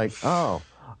 I'm like,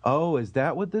 oh, is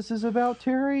that what this is about,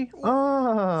 Terry?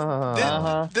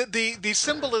 The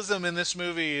symbolism in this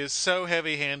movie is so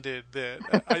heavy-handed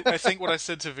that I think what I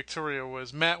said to Victoria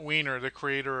was Matt Weiner, the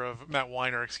creator of Matt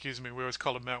Weiner, excuse me, we always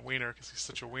call him Matt Weiner because he's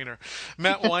such a wiener.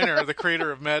 Matt Weiner, the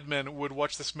creator of Mad Men, would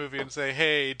watch this movie and say,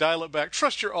 "Hey, dial it back,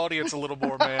 trust your audience a little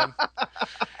more, man."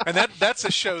 And that's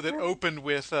a show that opened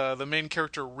with the main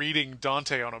character reading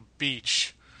Dante on a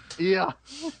beach. Yeah.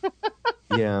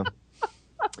 Yeah.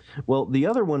 Well, the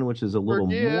other one, which is a little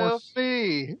more...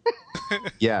 me.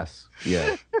 Yes,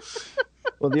 yeah.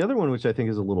 Well, the other one, which I think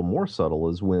is a little more subtle,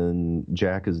 is when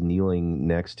Jack is kneeling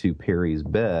next to Perry's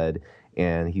bed,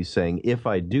 and he's saying, if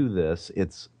I do this,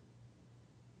 it's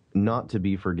not to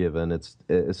be forgiven. It's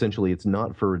essentially, it's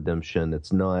not for redemption.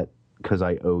 It's not because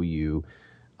I owe you.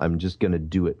 I'm just going to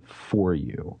do it for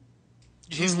you.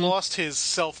 He's lost his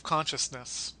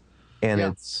self-consciousness. And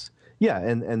it's... Yeah,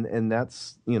 and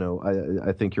that's,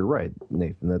 I think you're right,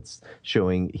 Nathan. That's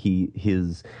showing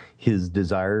his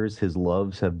desires, his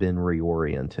loves have been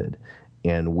reoriented.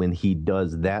 And when he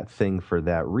does that thing for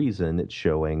that reason, it's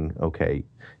showing, okay,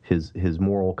 his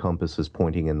moral compass is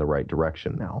pointing in the right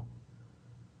direction now.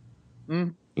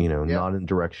 not in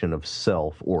direction of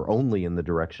self or only in the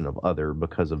direction of other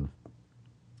because of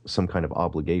some kind of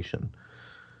obligation.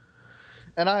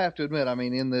 And I have to admit, I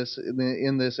mean, in this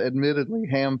admittedly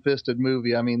ham-fisted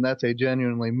movie, I mean, that's a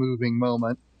genuinely moving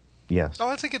moment. Yes. Oh,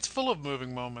 I think it's full of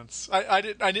moving moments. I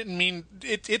didn't mean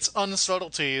its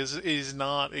unsubtlety is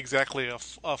not exactly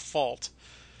a fault.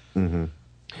 Mm-hmm.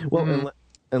 Well,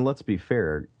 and let's be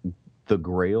fair, the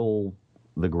Grail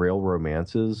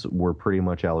romances were pretty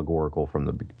much allegorical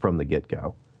from the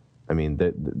get-go. I mean,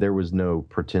 there was no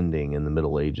pretending in the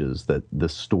Middle Ages that the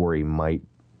story might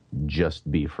just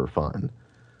be for fun.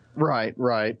 Right.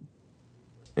 Well,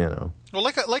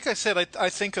 like I said, I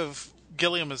think of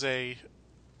Gilliam as a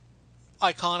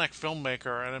iconic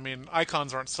filmmaker, and I mean,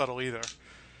 icons aren't subtle either.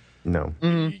 No.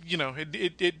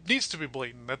 It needs to be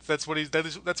blatant. That's what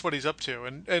he's up to,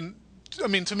 and I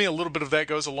mean, to me, a little bit of that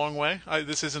goes a long way.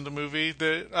 This isn't a movie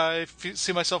that I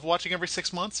see myself watching every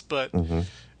 6 months, but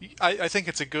I think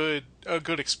it's a good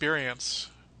experience.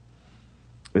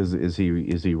 Is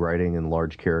he writing in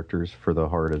large characters for the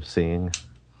hard of seeing?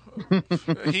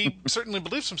 He certainly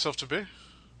believes himself to be.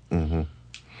 Mm-hmm.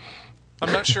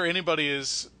 I'm not sure anybody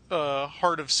is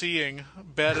hard of seeing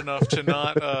bad enough to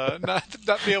not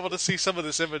be able to see some of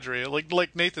this imagery.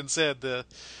 Like Nathan said, the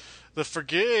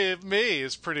 "forgive me"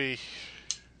 is pretty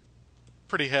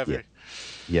heavy.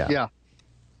 Yeah.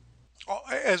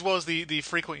 As well as the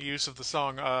frequent use of the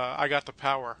song "I Got the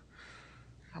Power."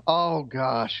 Oh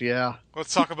gosh, yeah.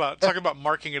 Let's talk about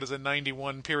marking it as a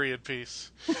 91 period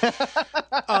piece.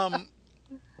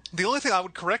 The only thing I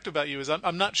would correct about you is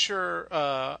I'm not sure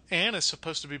Anne is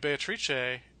supposed to be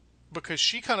Beatrice, because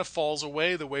she kind of falls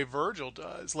away the way Virgil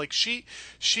does. Like she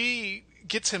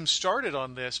gets him started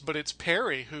on this, but it's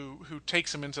Perry who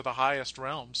takes him into the highest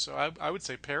realms. So I would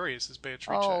say Perry is his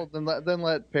Beatrice. Oh, then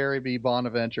let Perry be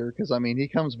Bonaventure, because I mean he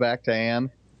comes back to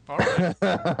Anne. All right.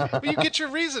 Well, you get your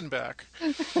reason back.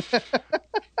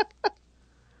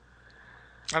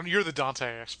 You're the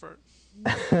Dante expert.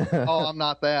 Oh, I'm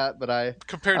not that, but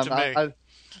compared to me,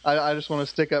 I just want to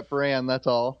stick up for Anne. That's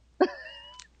all.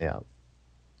 Yeah.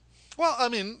 Well, I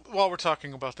mean, while we're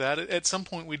talking about that, at some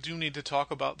point we do need to talk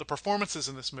about the performances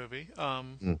in this movie.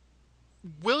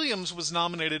 Williams was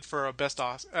nominated for a Best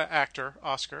Actor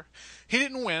Oscar. He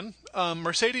didn't win.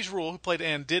 Mercedes Ruehl, who played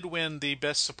Anne, did win the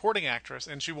Best Supporting Actress,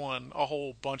 and she won a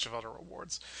whole bunch of other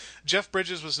awards. Jeff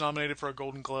Bridges was nominated for a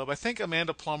Golden Globe. I think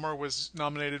Amanda Plummer was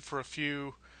nominated for a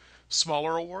few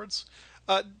smaller awards.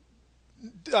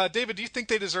 David, do you think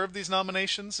they deserve these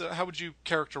nominations? How would you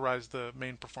characterize the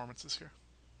main performances here?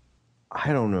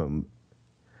 I don't know.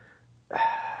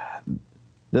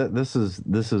 This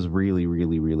is really,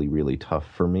 really, really, really tough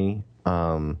for me.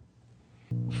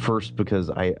 First, because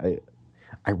I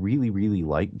really, really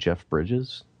like Jeff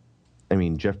Bridges. I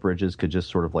mean, Jeff Bridges could just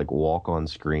sort of like walk on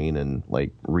screen and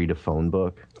like read a phone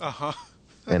book.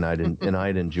 And I'd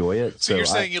enjoy it. So you're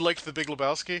saying you liked The Big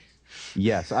Lebowski?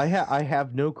 Yes, I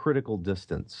have no critical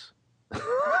distance.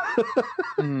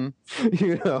 I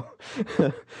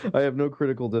have no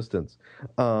critical distance.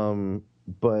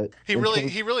 But he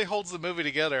really holds the movie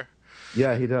together.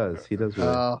 Yeah, he does. He does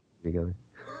really together.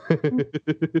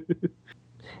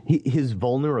 His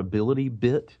vulnerability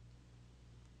bit,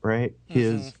 right?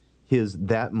 His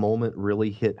that moment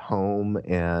really hit home,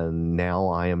 and now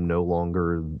I am no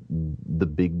longer the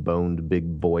big boned,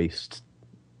 big voiced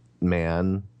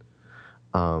man.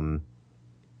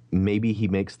 Maybe he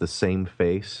makes the same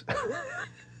face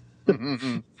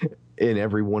in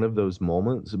every one of those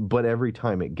moments, but every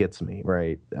time it gets me,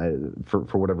 right?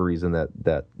 For whatever reason,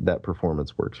 that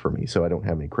performance works for me, so I don't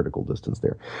have any critical distance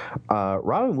there.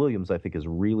 Robin Williams, I think, is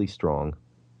really strong.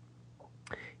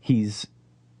 He's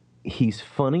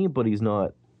funny, but he's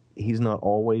not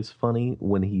always funny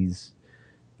when he's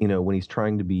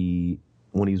trying to be,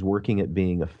 when he's working at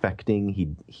being affecting.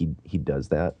 He does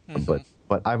that, but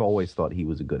I've always thought he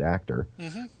was a good actor.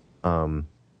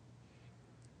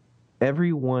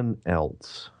 Everyone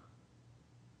else,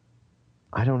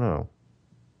 I don't know,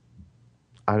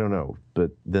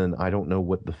 but then I don't know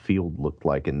what the field looked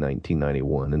like in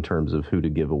 1991 in terms of who to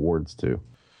give awards to.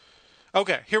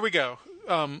 Okay, here we go.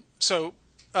 So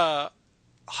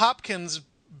Hopkins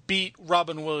beat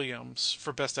Robin Williams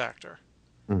for Best Actor.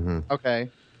 Okay.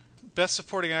 Best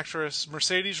Supporting Actress,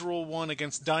 Mercedes Ruehl won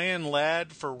against Diane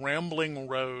Ladd for Rambling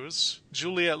Rose,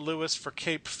 Juliette Lewis for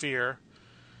Cape Fear,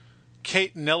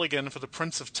 Kate Nelligan for The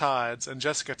Prince of Tides, and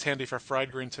Jessica Tandy for Fried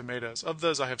Green Tomatoes. Of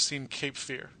those, I have seen Cape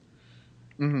Fear.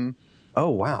 Oh,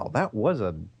 wow. That was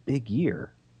a big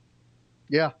year.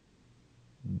 Yeah.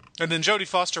 And then Jodie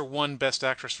Foster won Best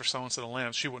Actress for Silence of the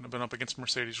Lambs. She wouldn't have been up against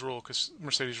Mercedes Rule because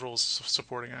Mercedes Rule is a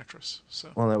supporting actress. So.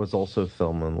 Well, that was also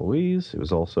Thelma and Louise. It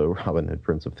was also Robin Hood,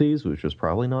 Prince of Thieves, which was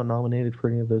probably not nominated for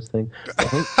any of those things.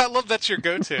 I love that's your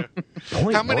go-to.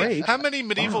 Point How many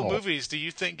medieval Wow. movies do you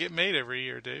think get made every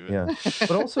year, David? Yeah,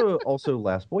 but also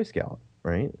Last Boy Scout,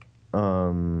 right?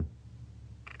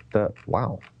 That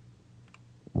wow,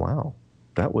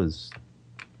 that was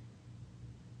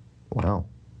wow.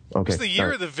 Okay, It was the year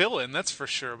sorry. of the villain, that's for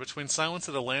sure. Between Silence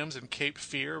of the Lambs and Cape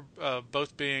Fear,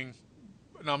 both being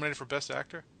nominated for Best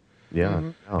Actor.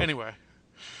 Yeah. Oh. Anyway,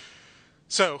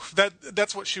 so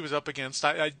that's what she was up against.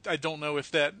 I don't know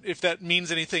if that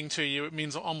means anything to you. It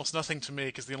means almost nothing to me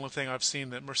because the only thing I've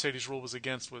seen that Mercedes Rule was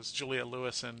against was Juliette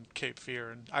Lewis and Cape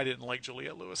Fear, and I didn't like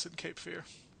Juliette Lewis in Cape Fear.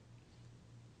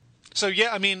 So yeah,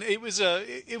 I mean it was a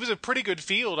pretty good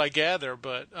field, I gather,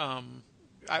 but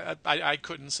I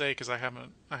couldn't say because I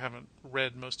haven't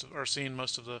read most of or seen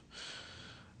most of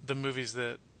the movies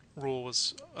that Rule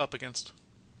was up against.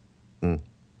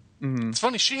 It's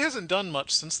funny, she hasn't done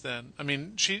much since then. I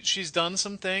mean, she's done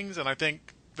some things, and I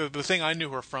think the thing I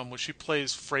knew her from was she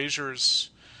plays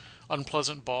Frasier's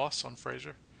unpleasant boss on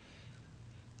Frasier.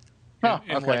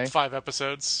 In like 5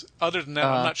 episodes. Other than that,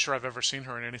 I'm not sure I've ever seen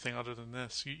her in anything other than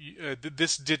this.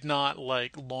 This did not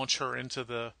like launch her into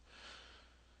the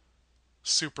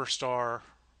superstar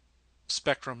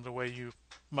spectrum the way you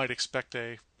might expect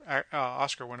a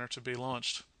Oscar winner to be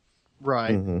launched.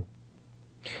 Right. Mm-hmm.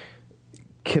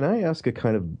 Can I ask a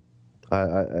kind of?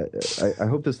 I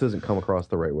hope this doesn't come across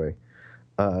the right way.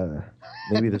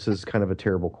 Maybe this is kind of a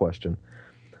terrible question,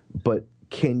 but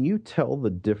can you tell the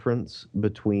difference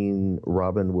between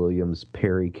Robin Williams'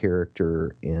 Perry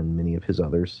character and many of his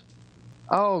others?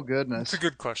 Oh, goodness. It's a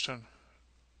good question.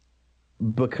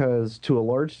 Because to a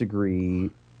large degree,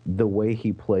 the way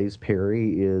he plays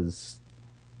Perry is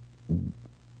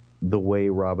the way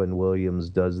Robin Williams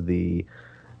does the,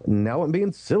 now I'm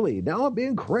being silly, now I'm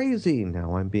being crazy,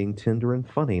 now I'm being tender and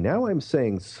funny, now I'm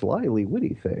saying slyly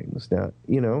witty things. Now,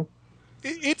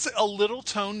 It's a little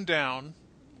toned down,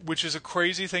 which is a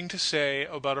crazy thing to say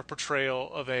about a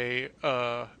portrayal of a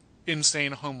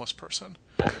insane homeless person.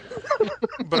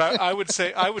 But I would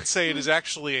say it is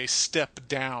actually a step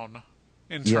down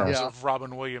in terms of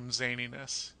Robin Williams'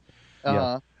 zaniness.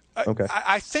 Okay.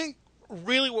 I think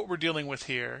really what we're dealing with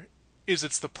here is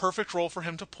it's the perfect role for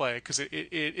him to play because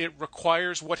it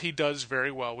requires what he does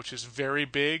very well, which is very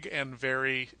big and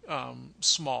very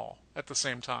small at the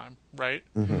same time, right?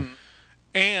 Mm-hmm.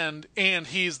 And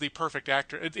he's the perfect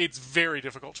actor. It's very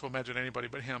difficult to imagine anybody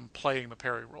but him playing the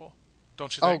Perry role,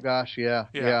 don't you think? Oh gosh,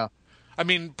 yeah. I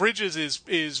mean, Bridges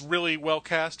is really well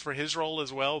cast for his role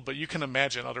as well, but you can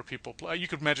imagine other people. You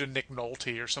could imagine Nick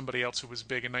Nolte or somebody else who was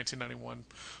big in 1991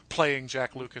 playing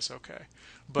Jack Lucas. Okay,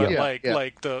 but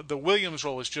the Williams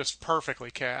role is just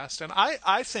perfectly cast, and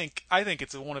I think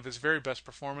it's one of his very best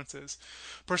performances,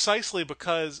 precisely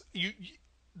because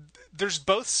there's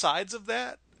both sides of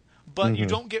that, but you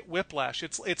don't get whiplash.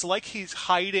 It's like he's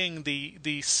hiding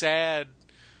the sad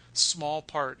small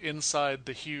part inside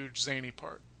the huge zany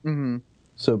part. Mm-hmm.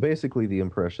 So basically the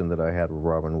impression that I had of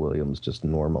Robin Williams just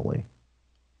normally.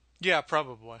 Yeah,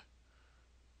 probably.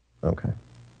 Okay.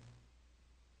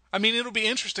 I mean, it'll be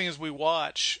interesting as we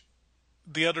watch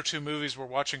the other 2 movies we're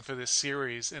watching for this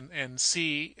series and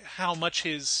see how much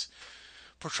his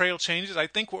portrayal changes. I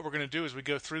think what we're going to do as we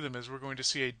go through them is we're going to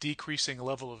see a decreasing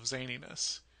level of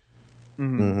zaniness.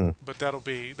 Mm-hmm. But that'll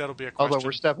be a question. Although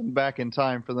we're stepping back in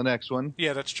time for the next one.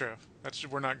 Yeah, that's true.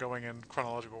 We're not going in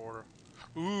chronological order.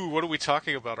 Ooh, what are we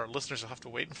talking about? Our listeners will have to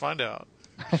wait and find out.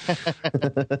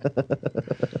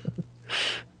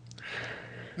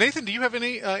 Nathan, do you have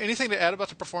anything to add about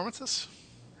the performances?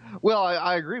 Well,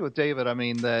 I agree with David. I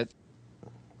mean, that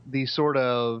the sort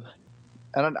of,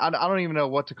 and I don't even know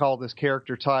what to call this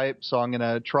character type, so I'm going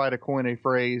to try to coin a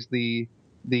phrase, the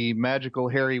magical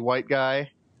hairy white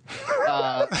guy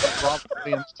that Robin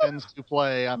Williams tends to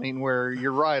play. I mean, where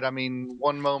you're right. I mean,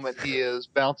 one moment he is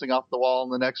bouncing off the wall,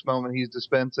 and the next moment he's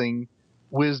dispensing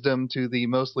wisdom to the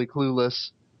mostly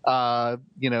clueless,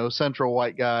 central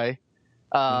white guy.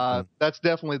 That's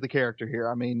definitely the character here.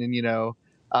 I mean, and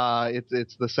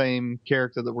it's the same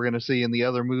character that we're going to see in the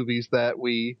other movies that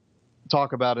we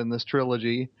talk about in this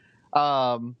trilogy.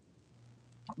 But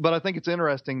I think it's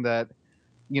interesting that,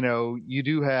 you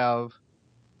do have,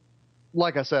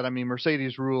 like I said, I mean,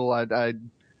 Mercedes Rule,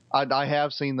 I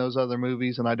have seen those other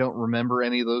movies and I don't remember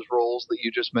any of those roles that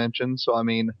you just mentioned. So, I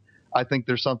mean, I think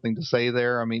there's something to say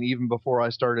there. I mean, even before I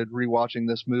started rewatching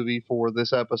this movie for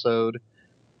this episode,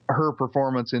 her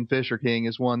performance in Fisher King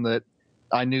is one that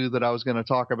I knew that I was going to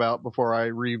talk about before I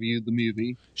reviewed the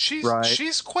movie.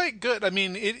 She's quite good. I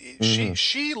mean,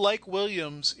 she like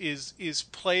Williams is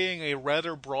playing a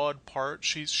rather broad part.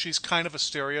 She's kind of a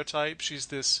stereotype. She's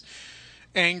this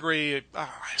angry. I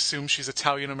assume she's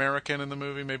Italian American in the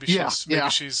movie. Maybe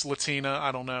she's Latina.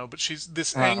 I don't know, but she's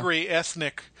this angry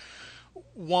ethnic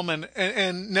woman,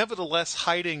 and nevertheless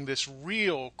hiding this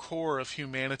real core of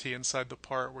humanity inside the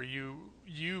part where you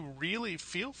really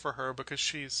feel for her because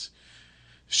she's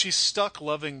stuck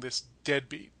loving this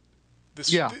deadbeat,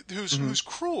 who's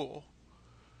cruel.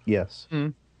 Yes.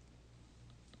 Mm-hmm.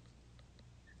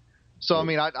 So I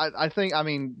mean, I think, I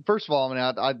mean, first of all, I mean,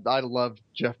 I love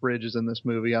Jeff Bridges in this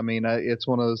movie. I mean, it's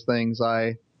one of those things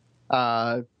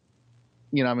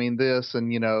you know, I mean, this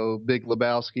and, you know, Big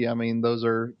Lebowski, I mean, those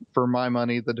are, for my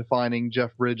money, the defining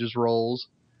Jeff Bridges roles.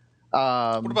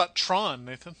 What about Tron,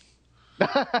 Nathan?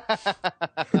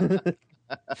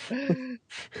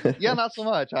 Yeah, not so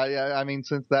much. I mean,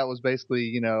 since that was basically,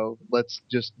 you know, let's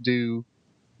just do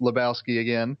Lebowski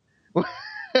again.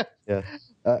 Yeah.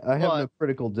 I have no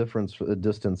critical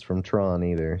distance from Tron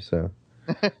either, so.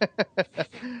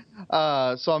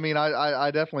 So I mean,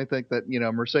 I definitely think that, you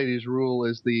know, Mercedes Ruehl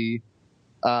is the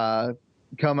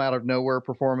come out of nowhere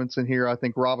performance in here. I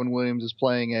think Robin Williams is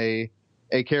playing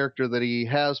a character that he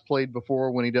has played before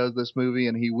when he does this movie,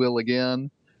 and he will again.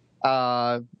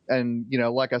 And you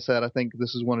know, like I said, I think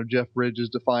this is one of Jeff Bridges'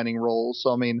 defining roles.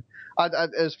 So I mean,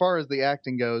 as far as the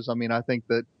acting goes, I mean, I think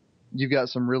that you've got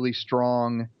some really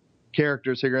strong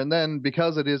characters here. And then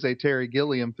because it is a Terry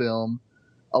Gilliam film,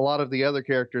 a lot of the other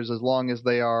characters, as long as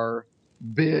they are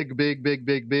big,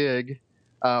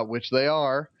 which they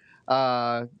are,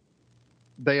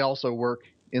 they also work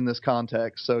in this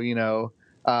context. So, you know,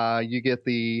 you get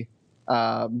the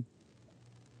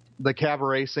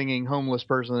cabaret singing homeless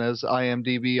person, as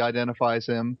IMDb identifies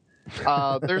him.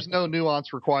 There's no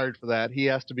nuance required for that. He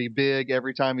has to be big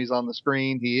every time he's on the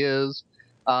screen. He is.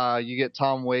 You get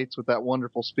Tom Waits with that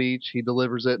wonderful speech. He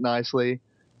delivers it nicely.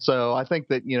 So I think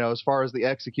that, you know, as far as the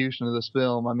execution of this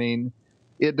film, I mean,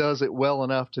 it does it well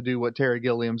enough to do what Terry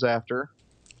Gilliam's after.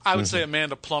 I would say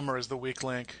Amanda Plummer is the weak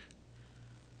link.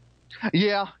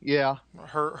 Yeah.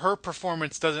 Her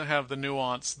performance doesn't have the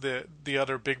nuance that the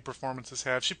other big performances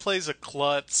have. She plays a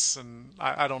klutz, and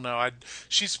I don't know. I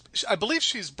believe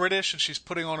she's British, and she's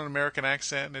putting on an American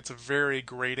accent, and it's a very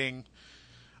grating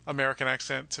American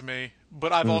accent to me.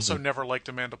 But I've also never liked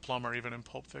Amanda Plummer, even in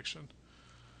Pulp Fiction.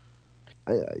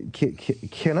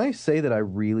 Can I say that I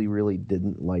really, really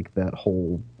didn't like that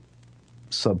whole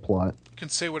subplot? You can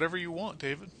say whatever you want,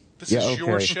 David. This is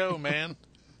your show, man.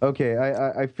 Okay,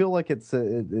 I feel like it's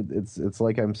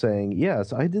like I'm saying,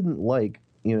 yes, I didn't like,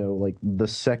 you know, like the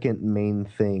second main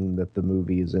thing that the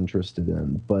movie is interested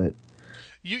in, but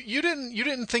you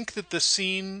didn't think that the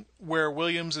scene where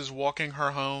Williams is walking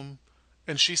her home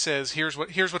and she says, here's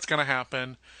what's going to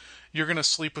happen. You're going to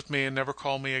sleep with me and never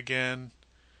call me again.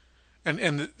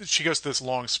 And she goes to this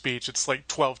long speech. It's like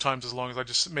 12 times as long as I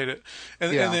just made it.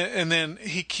 And then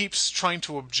he keeps trying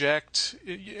to object,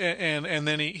 and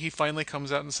then he finally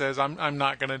comes out and says, I'm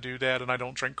not going to do that, and I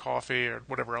don't drink coffee, or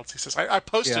whatever else he says. I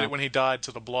posted it when he died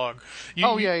to the blog.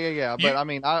 But I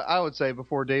mean, I would say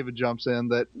before David jumps in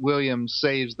that Williams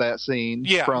saves that scene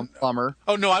from Plummer.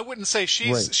 Oh, no, I wouldn't say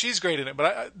she's great in it,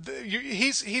 but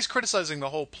he's criticizing the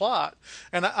whole plot,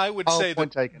 and I would say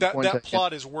that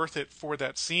plot is worth it for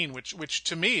that scene, which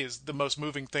to me is the most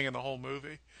moving thing in the whole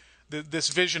movie. This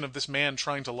vision of this man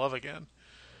trying to love again.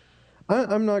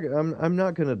 I'm not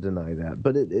going to deny that,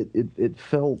 but it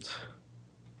felt,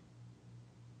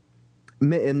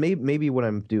 and maybe what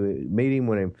I'm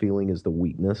feeling is the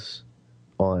weakness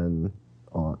on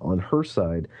her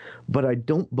side, but I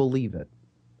don't believe it.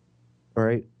 All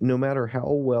right, no matter how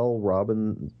well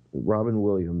Robin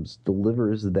Williams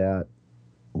delivers that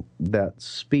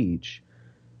speech,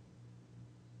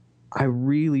 I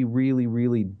really, really,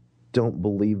 really don't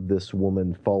believe this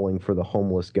woman falling for the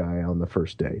homeless guy on the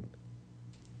first date.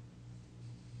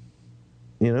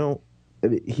 You know,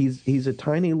 he's a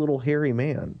tiny little hairy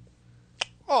man.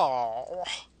 Oh,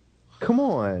 come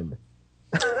on.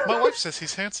 My wife says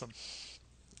he's handsome.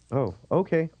 Oh,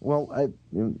 okay. Well,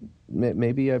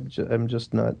 maybe I'm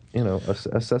just not, you know,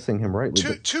 assessing him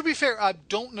rightly. To be fair, I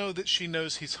don't know that she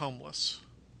knows he's homeless.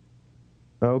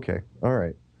 Okay, all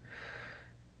right.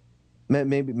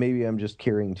 Maybe I'm just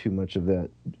carrying too much of that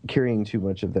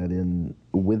in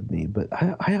with me, but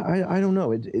I don't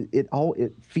know.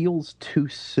 It feels too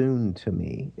soon to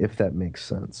me, if that makes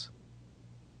sense.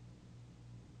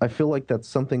 I feel like that's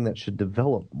something that should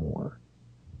develop more.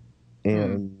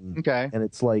 And okay. And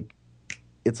it's like,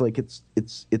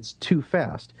 it's too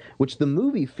fast, which the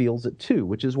movie feels it too,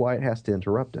 which is why it has to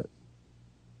interrupt it.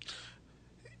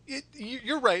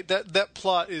 You're right. That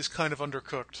plot is kind of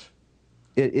undercooked.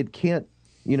 It can't,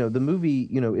 the movie,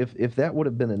 if that would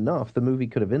have been enough, the movie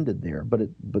could have ended there. But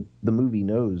the movie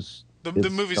knows the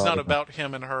movie's not about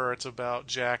him and her. It's about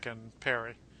Jack and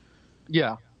Perry.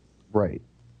 Yeah. Right.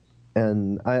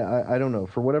 And I don't know,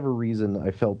 for whatever reason,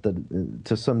 I felt that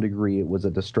to some degree it was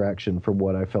a distraction from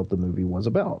what I felt the movie was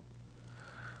about.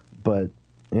 But,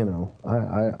 I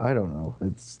don't know.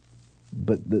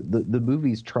 But the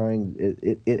movie's trying,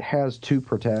 it has two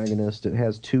protagonists, it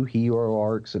has two hero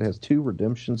arcs, it has two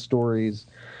redemption stories.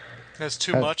 It has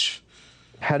too much.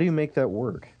 How do you make that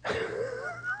work?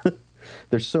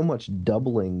 There's so much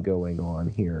doubling going on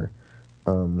here.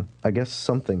 I guess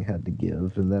something had to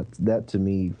give, and that to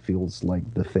me feels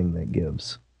like the thing that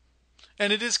gives.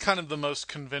 And it is kind of the most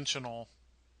conventional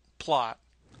plot.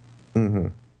 Mm-hmm.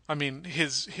 I mean,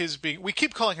 his being, we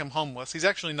keep calling him homeless. He's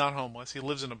actually not homeless. He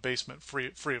lives in a basement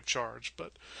free of charge,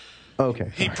 but okay,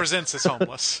 he presents as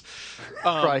homeless.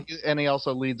 Right, and he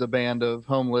also leads a band of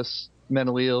homeless,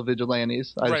 mentally ill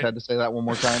vigilantes. I just had to say that one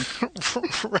more time.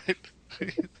 Right.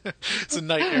 It's a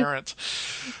knight errant.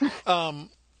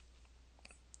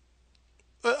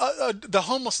 The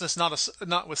homelessness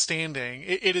notwithstanding,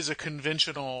 it is a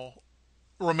conventional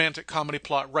romantic comedy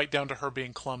plot right down to her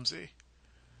being clumsy.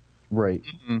 Right.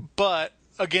 Mm-hmm. But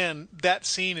again, that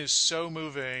scene is so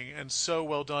moving and so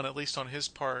well done, at least on his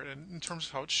part, and in terms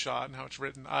of how it's shot and how it's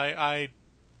written.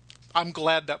 I'm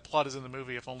glad that plot is in the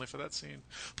movie, if only for that scene.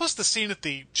 Plus, the scene at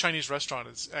the Chinese restaurant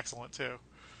is excellent too,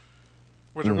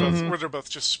 where they're both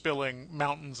just spilling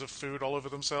mountains of food all over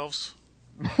themselves.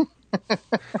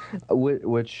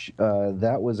 Which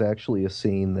that was actually a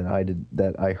scene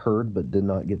that I heard but did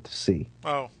not get to see.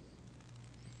 Oh,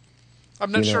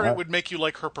 I'm not sure it would make you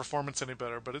like her performance any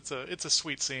better, but it's a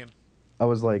sweet scene. I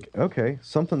was like, okay,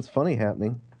 something's funny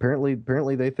happening.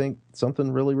 Apparently they think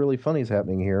something really, really funny is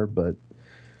happening here, but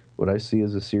what I see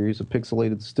is a series of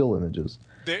pixelated still images.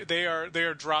 They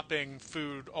are dropping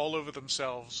food all over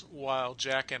themselves while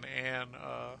Jack and Anne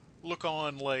look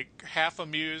on like half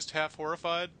amused, half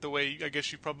horrified, the way I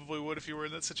guess you probably would if you were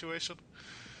in that situation.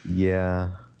 Yeah.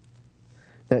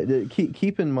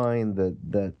 Keep in mind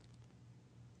that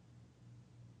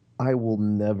I will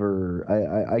never.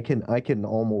 I can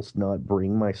almost not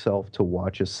bring myself to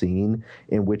watch a scene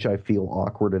in which I feel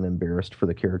awkward and embarrassed for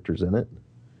the characters in it.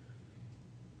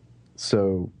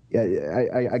 So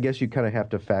I guess you kind of have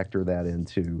to factor that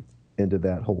into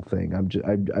that whole thing.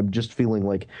 I'm just feeling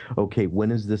like, okay,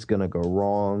 when is this going to go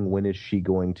wrong? When is she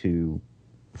going to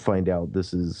find out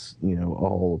this is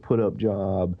all a put up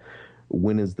job?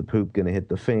 When is the poop going to hit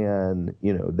the fan?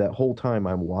 That whole time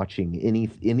I'm watching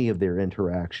any of their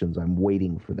interactions, I'm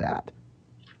waiting for that.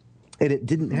 And it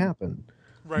didn't happen.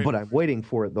 Right. But I'm waiting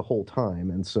for it the whole time,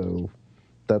 and so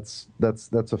that's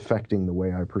affecting the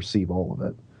way I perceive all of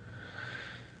it.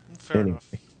 Fair enough.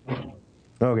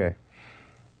 Okay.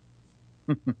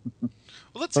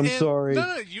 Well, I'm sorry.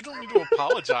 No, you don't need to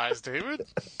apologize, David.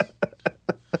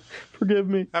 Forgive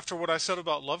me. After what I said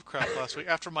about Lovecraft last week,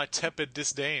 after my tepid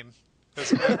disdain,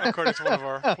 according to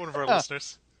one of our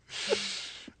listeners.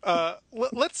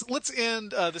 Let's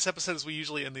end this episode as we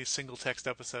usually end these single text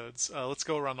episodes. Let's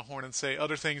go around the horn and say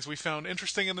other things we found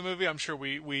interesting in the movie. I'm sure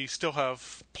we still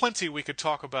have plenty we could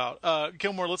talk about.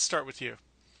 Gilmour, let's start with you.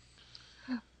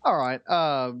 All right.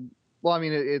 Well, I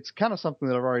mean, it's kind of something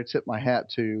that I've already tipped my hat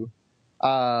to.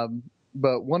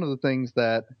 But one of the things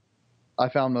that I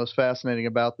found most fascinating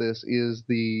about this is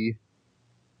the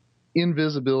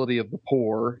invisibility of the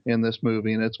poor in this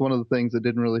movie. And it's one of the things that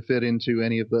didn't really fit into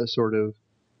any of the sort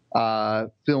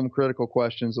of film critical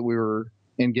questions that we were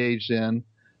engaged in.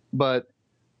 But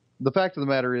the fact of the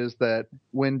matter is that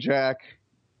when Jack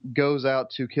goes out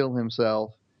to kill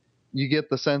himself, you get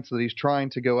the sense that he's trying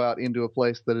to go out into a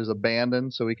place that is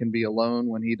abandoned so he can be alone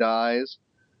when he dies.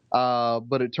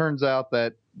 But it turns out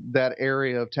that that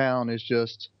area of town is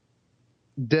just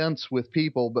dense with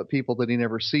people, but people that he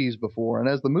never sees before. And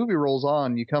as the movie rolls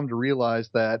on, you come to realize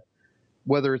that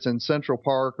whether it's in Central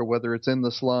Park or whether it's in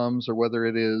the slums or whether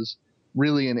it is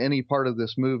really in any part of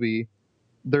this movie,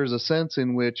 there's a sense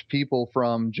in which people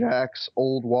from Jack's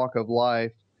old walk of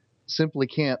life simply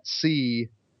can't see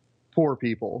poor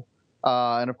people.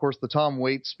 And of course, the Tom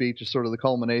Waits speech is sort of the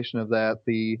culmination of that.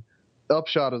 The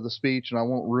upshot of the speech, and I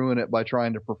won't ruin it by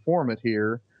trying to perform it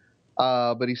here,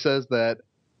 but he says that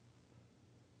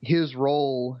his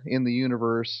role in the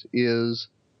universe is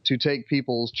to take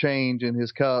people's change in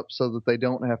his cup so that they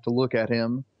don't have to look at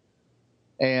him.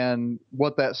 And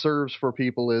what that serves for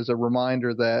people is a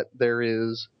reminder that there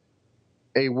is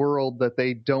a world that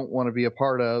they don't want to be a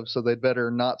part of, so they'd better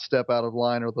not step out of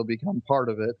line or they'll become part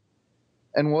of it.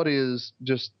 And what is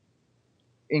just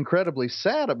incredibly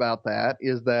sad about that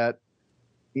is that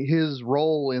his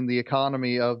role in the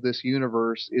economy of this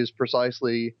universe is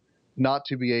precisely not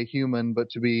to be a human, but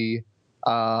to be,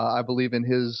 I believe in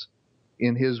his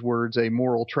words, a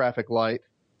moral traffic light.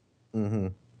 Mm-hmm.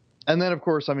 And then, of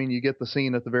course, I mean, you get the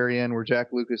scene at the very end where Jack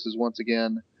Lucas is once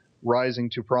again rising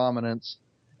to prominence,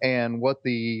 and what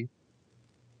the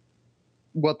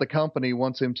company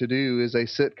wants him to do is a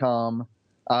sitcom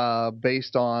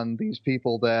based on these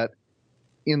people that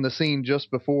in the scene just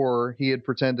before he had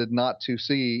pretended not to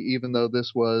see, even though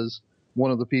this was one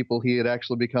of the people he had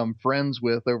actually become friends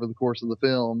with over the course of the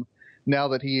film. Now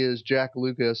that he is Jack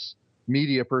Lucas,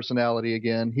 media personality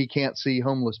again, he can't see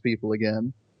homeless people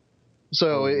again.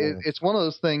 So it's one of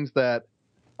those things that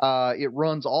it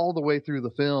runs all the way through the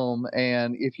film,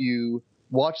 and if you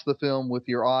watch the film with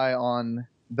your eye on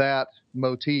that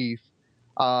motif,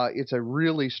 it's a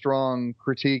really strong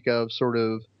critique of sort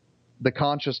of the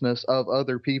consciousness of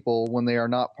other people when they are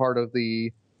not part of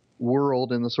the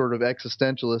world in the sort of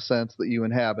existentialist sense that you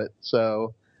inhabit.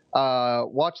 So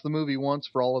watch the movie once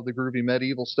for all of the groovy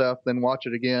medieval stuff, then watch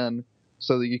it again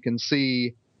so that you can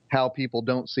see how people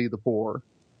don't see the poor.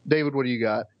 David, what do you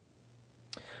got?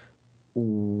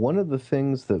 One of the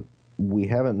things that we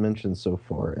haven't mentioned so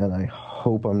far, and I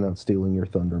hope I'm not stealing your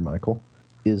thunder, Michael,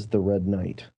 is the Red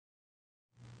Knight.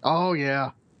 Oh,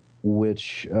 yeah.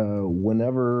 Which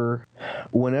whenever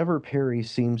Perry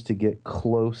seems to get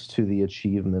close to the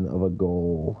achievement of a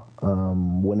goal,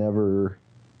 whenever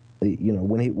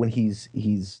when he's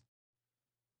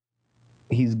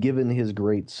given his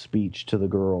great speech to the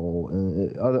girl,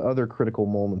 and other critical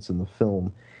moments in the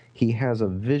film, he has a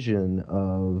vision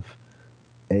of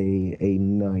a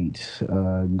knight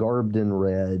garbed in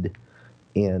red,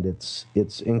 and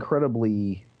it's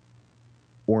incredibly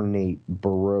ornate,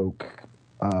 baroque.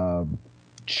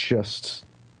 It's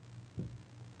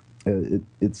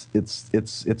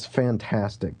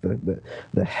fantastic.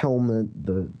 The helmet,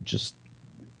 the just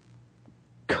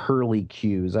curly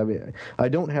cues. I mean, I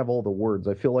don't have all the words.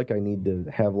 I feel like I need to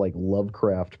have like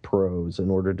Lovecraft prose in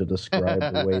order to describe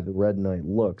the way the Red Knight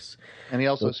looks. And he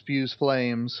also spews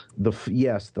flames. The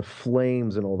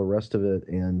flames and all the rest of it,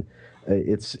 and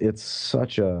it's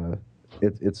such an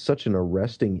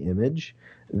arresting image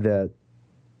that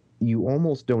you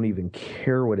almost don't even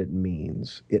care what it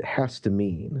means. It has to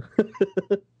mean,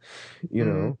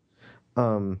 know.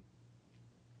 And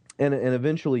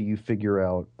eventually you figure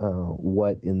out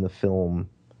what in the film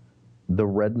the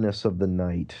redness of the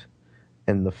night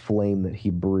and the flame that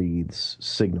he breathes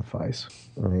signifies.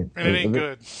 Right, and it ain't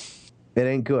good. It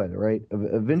ain't good, right?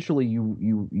 Eventually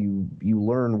you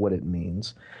learn what it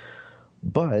means,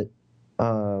 but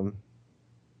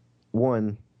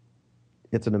one.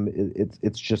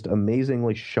 It's just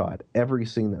amazingly shot. Every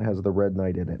scene that has the Red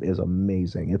Knight in it is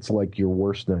amazing. It's like your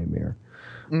worst nightmare.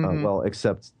 Mm-hmm. Well,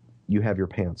 except you have your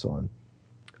pants on.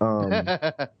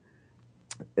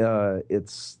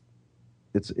 It's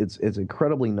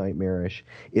incredibly nightmarish.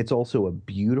 It's also a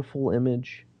beautiful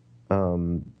image. I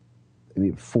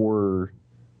mean, for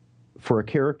a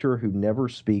character who never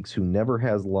speaks, who never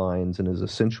has lines, and is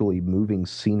essentially moving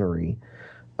scenery,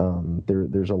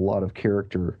 there's a lot of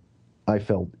character I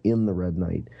felt in the Red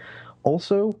Knight.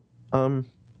 Also,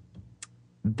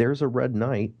 there's a Red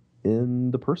Knight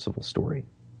in the Percival story,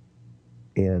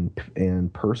 and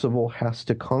Percival has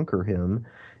to conquer him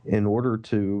in order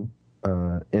to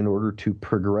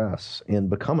progress and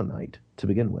become a knight to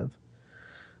begin with.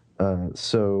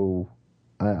 So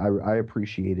I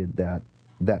appreciated that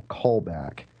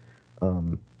callback.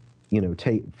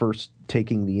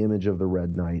 Taking the image of the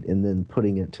Red Knight and then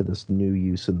putting it to this new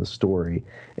use in the story,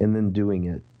 and then doing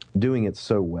it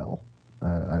so well.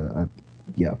 I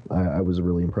was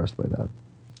really impressed by that.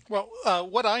 Well,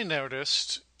 what I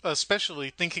noticed, especially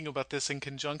thinking about this in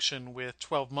conjunction with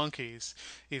 12 Monkeys,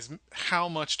 is how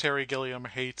much Terry Gilliam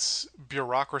hates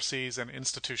bureaucracies and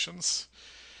institutions.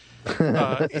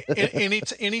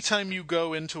 Anytime you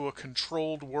go into a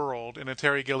controlled world in a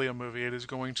Terry Gilliam movie, it is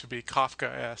going to be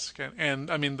Kafkaesque.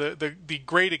 And I mean, the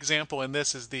great example in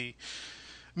this is the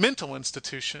mental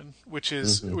institution, which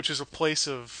is a place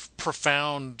of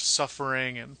profound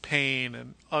suffering and pain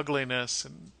and ugliness,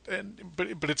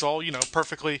 but it's all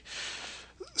perfectly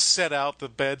set out. The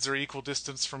beds are equal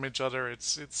distance from each other.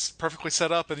 It's perfectly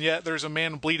set up, and yet there's a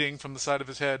man bleeding from the side of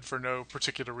his head for no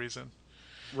particular reason.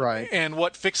 Right. And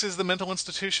what fixes the mental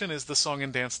institution is the song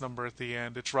and dance number at the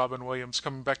end. It's Robin Williams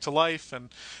coming back to life and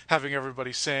having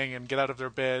everybody sing and get out of their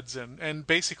beds and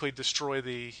basically destroy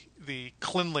the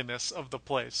cleanliness of the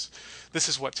place. This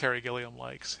is what Terry Gilliam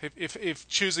likes. If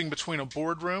choosing between a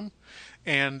boardroom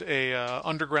and a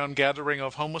underground gathering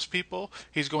of homeless people,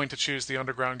 he's going to choose the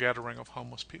underground gathering of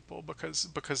homeless people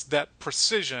because that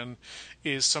precision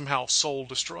is somehow soul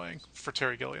destroying for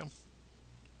Terry Gilliam.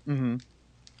 Mm-hmm.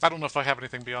 I don't know if I have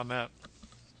anything beyond that.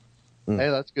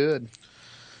 Hey, that's good.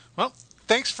 Well,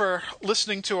 thanks for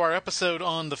listening to our episode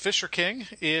on The Fisher King.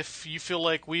 If you feel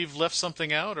like we've left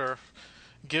something out or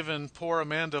given poor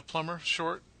Amanda Plummer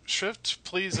short shrift,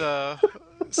 please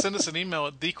send us an email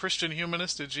at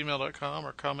thechristianhumanist@gmail.com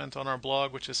or comment on our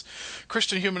blog, which is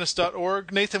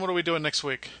christianhumanist.org. Nathan, what are we doing next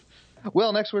week?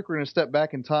 Well, next week we're going to step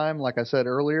back in time, like I said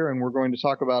earlier, and we're going to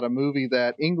talk about a movie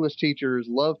that English teachers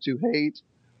love to hate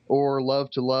or love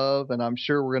to love, and I'm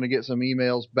sure we're going to get some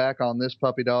emails back on this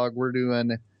puppy dog. We're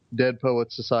doing Dead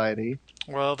Poets Society.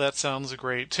 Well, that sounds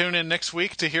great. Tune in next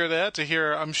week to hear that,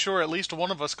 I'm sure, at least one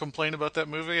of us complain about that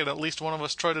movie and at least one of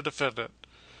us try to defend it.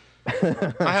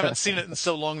 I haven't seen it in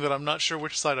so long that I'm not sure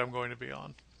which side I'm going to be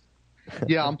on.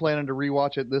 Yeah, I'm planning to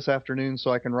rewatch it this afternoon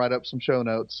so I can write up some show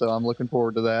notes, so I'm looking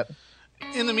forward to that.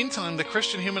 In the meantime, the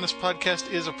Christian Humanist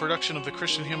Podcast is a production of the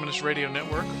Christian Humanist Radio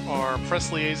Network. Our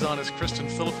press liaison is Kristen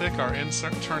Philippik. Our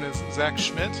intern is Zach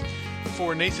Schmidt.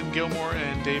 For Nathan Gilmour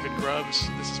and David Grubbs,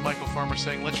 this is Michial Farmer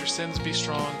saying, let your sins be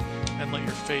strong and let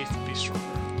your faith be stronger.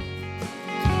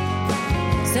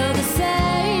 So the